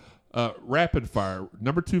 Mom. Rapid fire,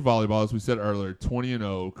 number 2 volleyball, as we said earlier,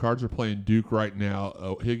 20-0. Cards are playing Duke right now.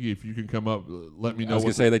 Higgy, if you can come up, let me know. I was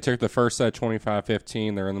going to say they took the first set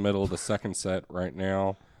 25-15. They're in the middle of the second set right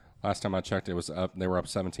now. Last time I checked, it was up. They were up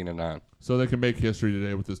 17-9. So they can make history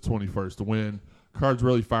today with this 21st win. Cards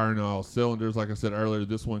really firing on all cylinders. Like I said earlier,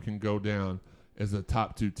 this one can go down as a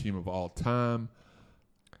top 2 team of all time.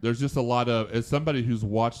 There's just a lot of, as somebody who's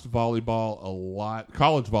watched volleyball a lot,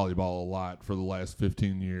 college volleyball a lot for the last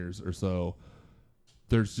 15 years or so,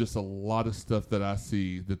 there's just a lot of stuff that I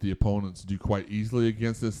see that the opponents do quite easily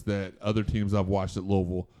against us that other teams I've watched at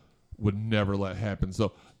Louisville would never let happen.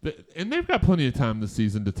 So, and they've got plenty of time this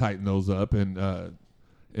season to tighten those up and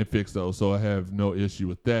fix those. So I have no issue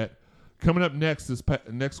with that. Coming up next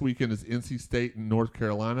weekend is NC State and North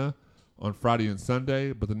Carolina on Friday and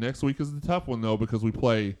Sunday. But the next week is the tough one, though, because we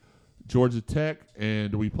play Georgia Tech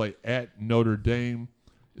and we play at Notre Dame.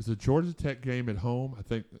 Is a Georgia Tech game at home? I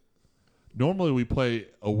think normally we play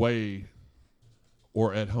away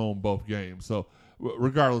or at home both games. So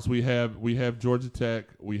regardless, we have Georgia Tech.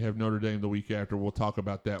 We have Notre Dame the week after. We'll talk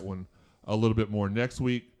about that one a little bit more next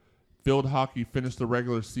week. Field hockey finished the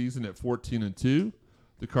regular season at 14-2.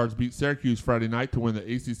 The Cards beat Syracuse Friday night to win the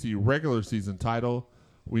ACC regular season title.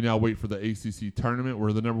 We now wait for the ACC tournament.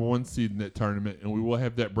 We're the number 1 seed in that tournament, and we will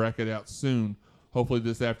have that bracket out soon, hopefully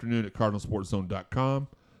this afternoon at CardinalSportsZone.com.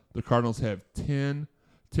 The Cardinals have 10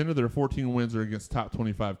 of their 14 wins are against top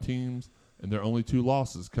 25 teams, and their only 2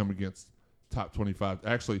 losses come against top 25.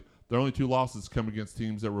 Actually, their only 2 losses come against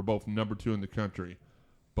teams that were both number 2 in the country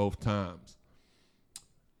both times.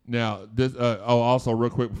 Now, this also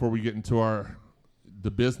real quick before we get into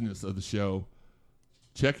the business of the show,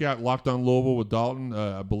 check out Locked On Louisville with Dalton.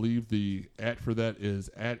 I believe the @ for that is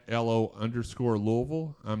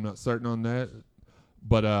 @LO_Louisville. I'm not certain on that,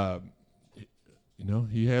 but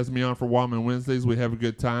he has me on for Wildman Wednesdays. We have a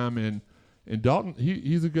good time, and Dalton,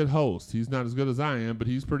 he's a good host. He's not as good as I am, but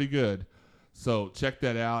he's pretty good. So check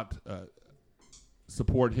that out.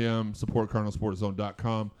 Support him. Support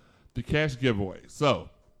CardinalSportsZone.com. The cash giveaway. So,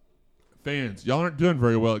 fans, y'all aren't doing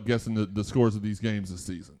very well at guessing the scores of these games this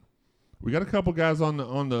season. We got a couple guys on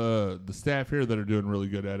the staff here that are doing really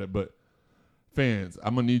good at it, but fans,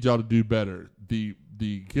 I'm gonna need y'all to do better. The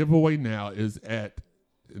giveaway now is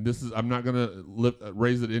I'm not gonna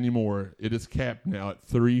raise it anymore. It is capped now at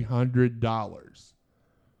 $300.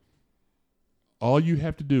 All you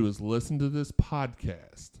have to do is listen to this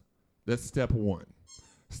podcast. That's step 1.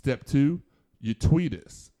 Step 2, you tweet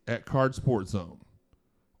us at Card Sports Zone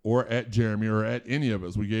or at Jeremy or at any of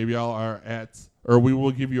us. We gave y'all our @s, or we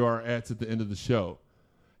will give you our @ at the end of the show.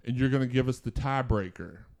 And you're going to give us the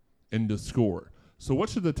tiebreaker and the score. So what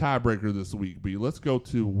should the tiebreaker this week be? Let's go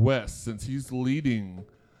to Wes, since he's leading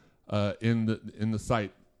in the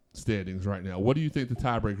site standings right now. What do you think the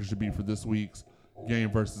tiebreaker should be for this week's game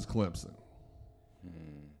versus Clemson?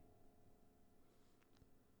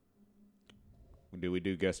 We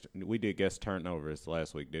did guess turnovers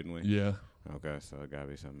last week, didn't we? Yeah. Okay, so it gotta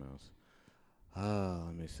be something else.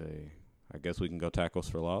 Let me see. I guess we can go tackles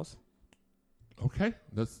for loss. Okay,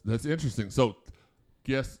 that's interesting. So,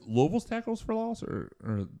 guess Louisville's tackles for loss or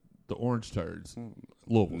the Orange Turds?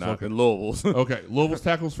 Louisville's. Not okay. Louisville's. Okay, Louisville's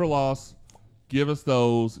tackles for loss. Give us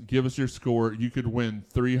those. Give us your score. You could win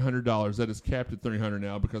 $300. That is capped at $300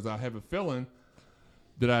 now because I have a feeling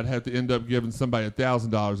that I'd have to end up giving somebody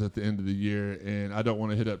 $1,000 at the end of the year, and I don't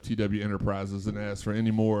want to hit up TW Enterprises and ask for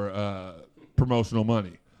any more promotional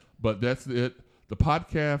money. But that's it. The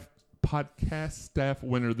podcast staff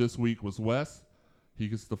winner this week was Wes. He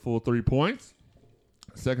gets the full 3 points.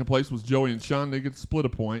 Second place was Joey and Sean. They get split a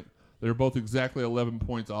point. They're both exactly 11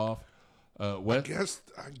 points off. Wes,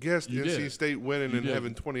 I guessed NC State winning and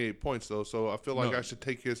having 28 points, though, so I feel like No. I should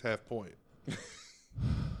take his half point.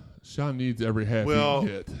 Sean needs every half Well- he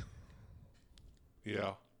can get.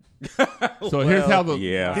 Yeah. So here's how the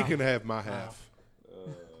Yeah. He can have my half.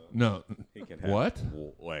 no He can have- what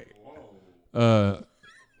Wait. Yeah,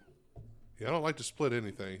 I don't like to split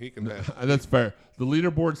anything. He can have. that's fair. The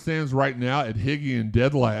leaderboard stands right now at Higgy in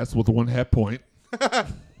dead last with 1/2 point.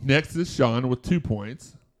 Next is Sean with 2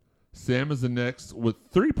 points. Sam is the next with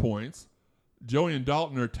 3 points. Joey and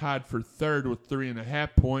Dalton are tied for third with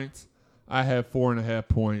 3.5 points. I have 4.5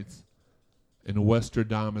 points. And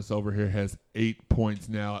Westradamus over here has 8 points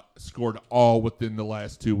now, scored all within the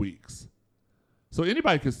last 2 weeks. So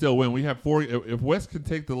anybody can still win. We have 4. If West can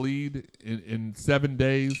take the lead in 7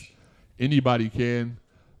 days, anybody can.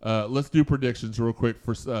 Let's do predictions real quick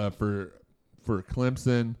for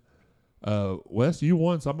Clemson. Wes, you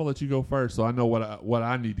won, so I'm gonna let you go first, so I know what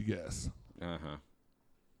I need to guess.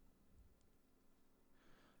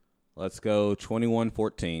 Let's go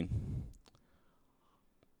 21-14.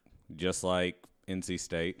 Just like NC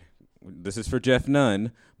State. This is for Jeff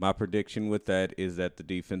Nunn. My prediction with that is that the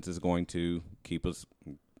defense is going to keep us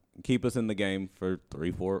in the game for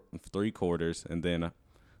three quarters, and then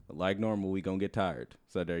like normal, we gonna get tired.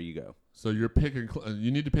 So there you go. So you're picking. You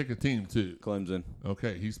need to pick a team too. Clemson.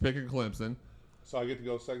 Okay, he's picking Clemson. So I get to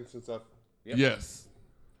go second since I've Yep. Yes.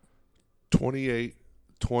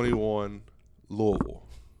 28-21 Louisville.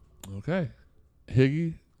 Okay,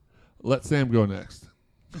 Higgy, let Sam go next.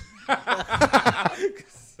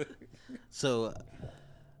 So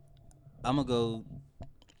I'm going to go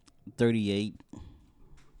 38-28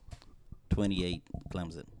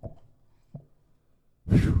 Clemson.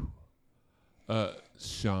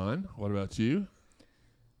 Sean, what about you?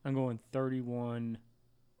 I'm going 31-24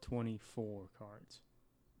 Cards.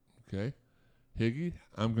 Okay, Higgy,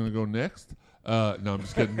 I'm gonna go next. No, I'm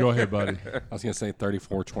just kidding. Go ahead, buddy. I was going to say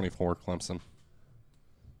 34-24 Clemson.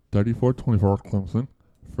 34-24 Clemson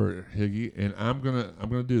for Higgy, and I'm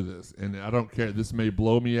gonna do this, and I don't care. This may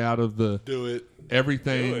blow me out of the Do it.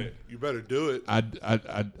 everything. Do it. You better do it.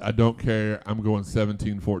 I don't care. I'm going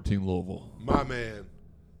 17-14 Louisville. My man.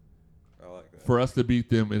 I like that. For us to beat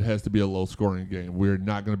them, it has to be a low scoring game. We're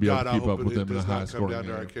not going to be God, able I to keep hope up with it them in a does high not come scoring down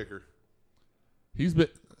to our game. kicker. He's been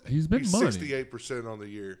He's money. 68% on the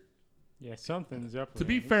year. Yeah, something's up. To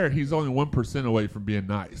be fair, he's only 1% away from being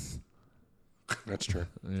nice. That's true.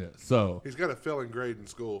 Yeah. So He's got a failing grade in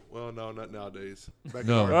school. Well, no, not nowadays. Back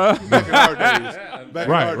No. in our days. Back in Right,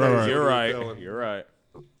 our right, days, right. he You're was a right. felon. You're right.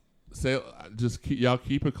 y'all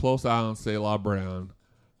keep a close eye on Selah Brown.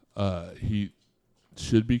 He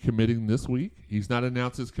should be committing this week. He's not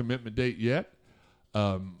announced his commitment date yet.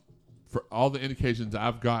 For all the indications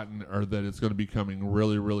I've gotten are that it's going to be coming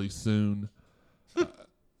really, really soon.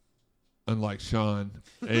 Unlike Sean,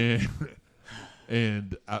 and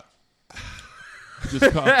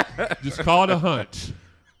just call it a hunch.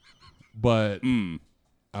 But I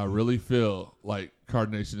really feel like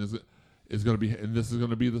Card Nation is going to be, and this is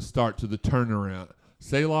going to be the start to the turnaround.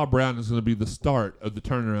 Selah Brown is going to be the start of the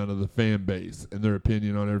turnaround of the fan base and their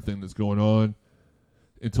opinion on everything that's going on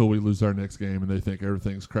until we lose our next game and they think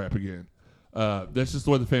everything's crap again. That's just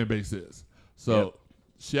the way the fan base is. So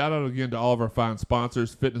shout out again to all of our fine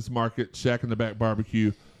sponsors: Fitness Market, Shack in the Back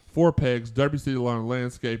Barbecue, Four Pegs, Derby City Lawn and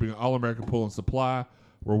Landscaping, All American Pool and Supply.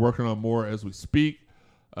 We're working on more as we speak.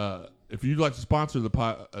 If you'd like to sponsor the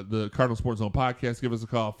Cardinal Sports Zone podcast, give us a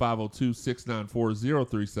call,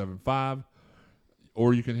 502-694-0375.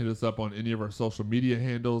 Or you can hit us up on any of our social media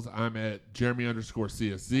handles. I'm at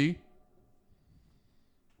Jeremy_CSZ.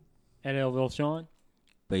 At Elville Sean.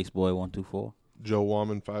 Baseboy 124. Joe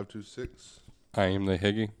Wallman 526. I am the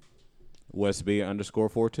Higgy.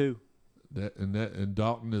 Westby_42. And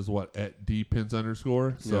Dalton is what, at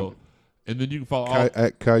D_Pence_. So, and then you can follow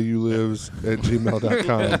At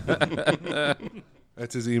CaillouLives@gmail.com.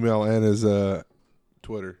 That's his email and his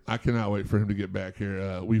Twitter. I cannot wait for him to get back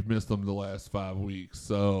here. We've missed him the last 5 weeks.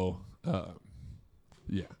 So,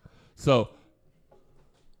 yeah. So,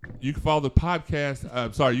 you can follow the podcast.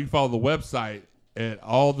 You can follow the website at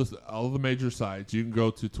all the major sites. You can go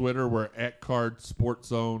to Twitter. We're at Card Sports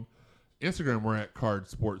Zone. Instagram, we're at Card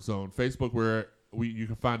Sports Zone. Facebook, you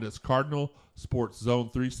can find us Cardinal Sports Zone.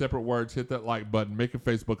 3 separate words. Hit that like button. Make it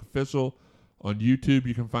Facebook official. On YouTube,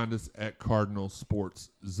 you can find us at Cardinal Sports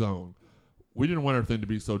Zone. We didn't want everything to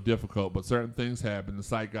be so difficult, but certain things happened. The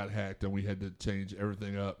site got hacked, and we had to change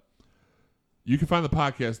everything up. You can find the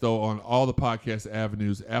podcast, though, on all the podcast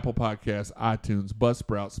avenues: Apple Podcasts, iTunes,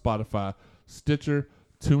 Buzzsprout, Spotify, Stitcher,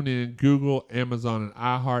 TuneIn, Google, Amazon, and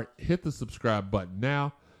iHeart. Hit the subscribe button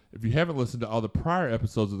now. If you haven't listened to all the prior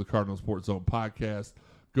episodes of the Cardinal Sports Zone podcast,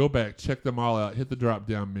 go back, check them all out, hit the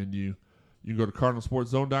drop-down menu. You can go to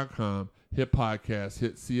CardinalSportsZone.com, hit podcast,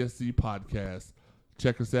 hit CSC podcast.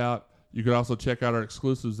 Check us out. You can also check out our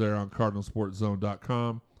exclusives there on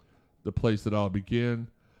CardinalSportsZone.com, the place that all begin.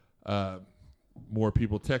 More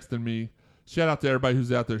people texting me. Shout out to everybody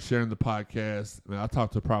who's out there sharing the podcast. I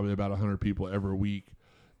talk to probably about 100 people every week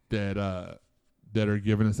that are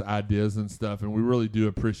giving us ideas and stuff, and we really do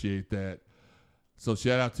appreciate that. So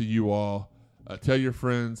shout out to you all. Tell your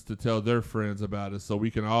friends to tell their friends about us so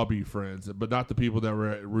we can all be friends, but not the people that were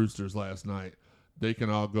at Roosters last night. They can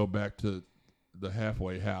all go back to the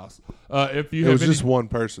halfway house. If you it was just one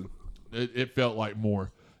person. It felt like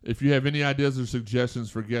more. If you have any ideas or suggestions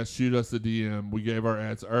for guests, shoot us a DM. We gave our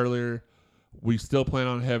ads earlier. We still plan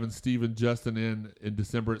on having Steve and Justin in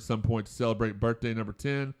December at some point to celebrate birthday number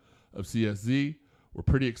 10 of CSZ. We're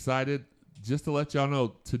pretty excited. Just to let y'all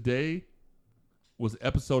know, today was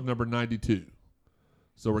episode number 92.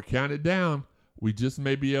 So we're counting down. We just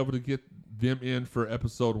may be able to get them in for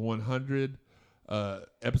episode 100.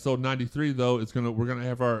 Episode 93 though we're gonna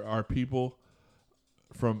have our people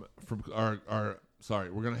from our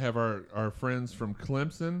we're gonna have our friends from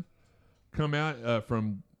Clemson come out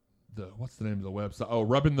from what's the name of the website? Oh,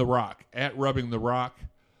 Rubbing the Rock, at Rubbing the Rock.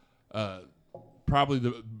 Probably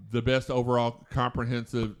the best overall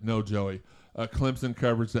comprehensive Clemson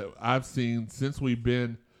coverage that I've seen since we've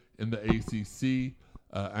been in the ACC.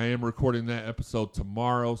 I am recording that episode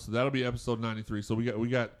tomorrow, so that'll be episode 93. So we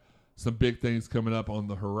got some big things coming up on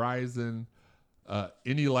the horizon.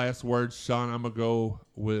 Any last words, Sean? I'm gonna go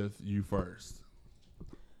with you first.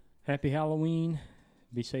 Happy Halloween.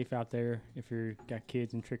 Be safe out there if you're got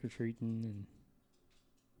kids and trick or treating. And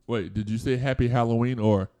wait, did you say Happy Halloween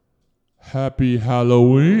or Happy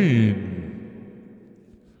Halloween?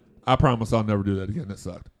 I promise I'll never do that again. That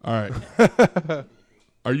sucked. All right.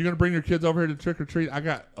 Are you gonna bring your kids over here to trick or treat? I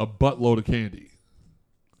got a buttload of candy.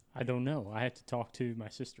 I don't know. I have to talk to my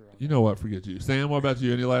sister. You know what? Forget you. Sam, what about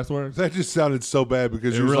you? Any last words? That just sounded so bad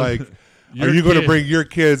because you were really, like, are you going to bring your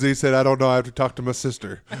kids? And he said, I don't know. I have to talk to my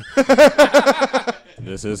sister.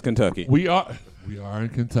 This is Kentucky. We are in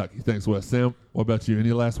Kentucky. Thanks, Wes. Sam, what about you?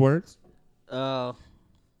 Any last words?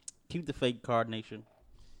 Keep the fake Card Nation.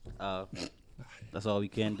 That's all we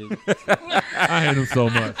can do. I hate him so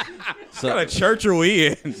much. What kind of church are we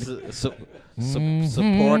in?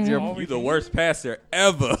 Support your. You the worst pastor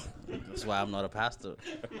ever. That's why I'm not a pastor.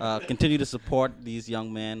 Continue to support these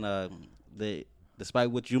young men. They,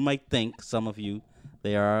 despite what you might think, some of you,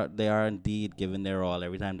 they are indeed giving their all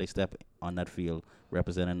every time they step on that field,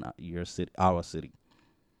 representing your city, our city.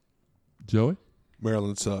 Joey?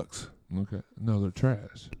 Maryland sucks. Okay. No, they're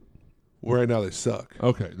trash. Right now they suck.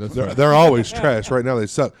 Okay, that's right. They're always trash. Right now they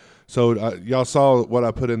suck. So y'all saw what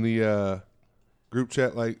I put in the group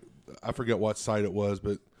chat. Like, I forget what site it was,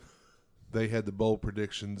 but they had the bowl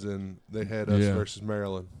predictions and they had us versus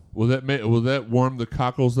Maryland. Will that warm the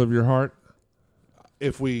cockles of your heart?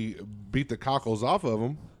 If we beat the cockles off of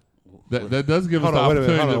them, that does give us the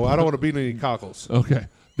opportunity. Hold on. I don't want to beat any cockles. Okay,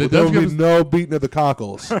 There will be no beating of the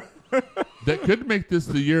cockles. That could make this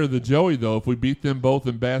the year of the Joey, though, if we beat them both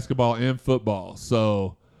in basketball and football.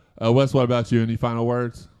 So, Wes, what about you? Any final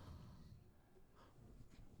words?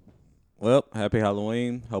 Well, happy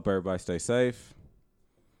Halloween. Hope everybody stays safe.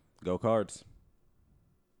 Go Cards.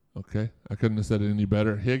 Okay. I couldn't have said it any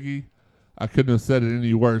better. Higgy, I couldn't have said it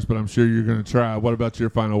any worse, but I'm sure you're going to try. What about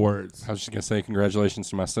your final words? I was just going to say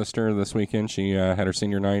congratulations to my sister this weekend. She had her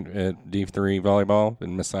senior night at D3 volleyball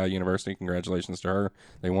in Messiah University. Congratulations to her.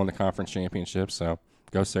 They won the conference championship, so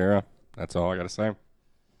go Sarah. That's all I got to say.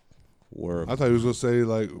 I thought he was going to say,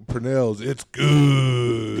 like, Purnell's, it's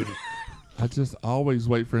good. I just always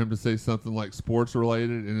wait for him to say something like sports related,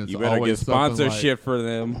 and it's you better always get sponsorship for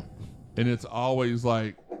them. And it's always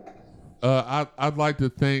like, I'd like to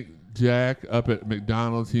thank Jack up at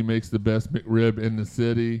McDonald's. He makes the best McRib in the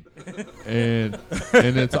city, and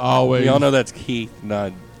it's always. We all know that's Keith,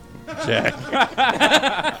 not Jack.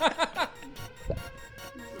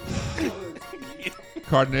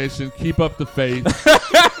 Card Nation, keep up the faith.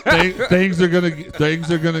 Things are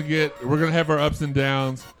gonna get. We're gonna have our ups and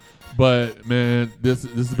downs. But, man, this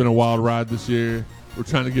has been a wild ride this year. We're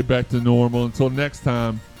trying to get back to normal. Until next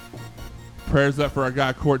time, prayers up for our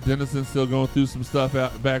guy, Court Dennison, still going through some stuff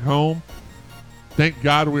out back home. Thank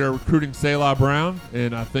God we are recruiting Selah Brown,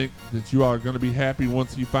 and I think that you all are going to be happy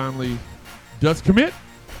once he finally does commit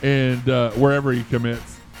and wherever he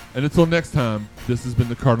commits. And until next time, this has been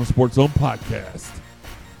the Cardinal Sports Zone Podcast.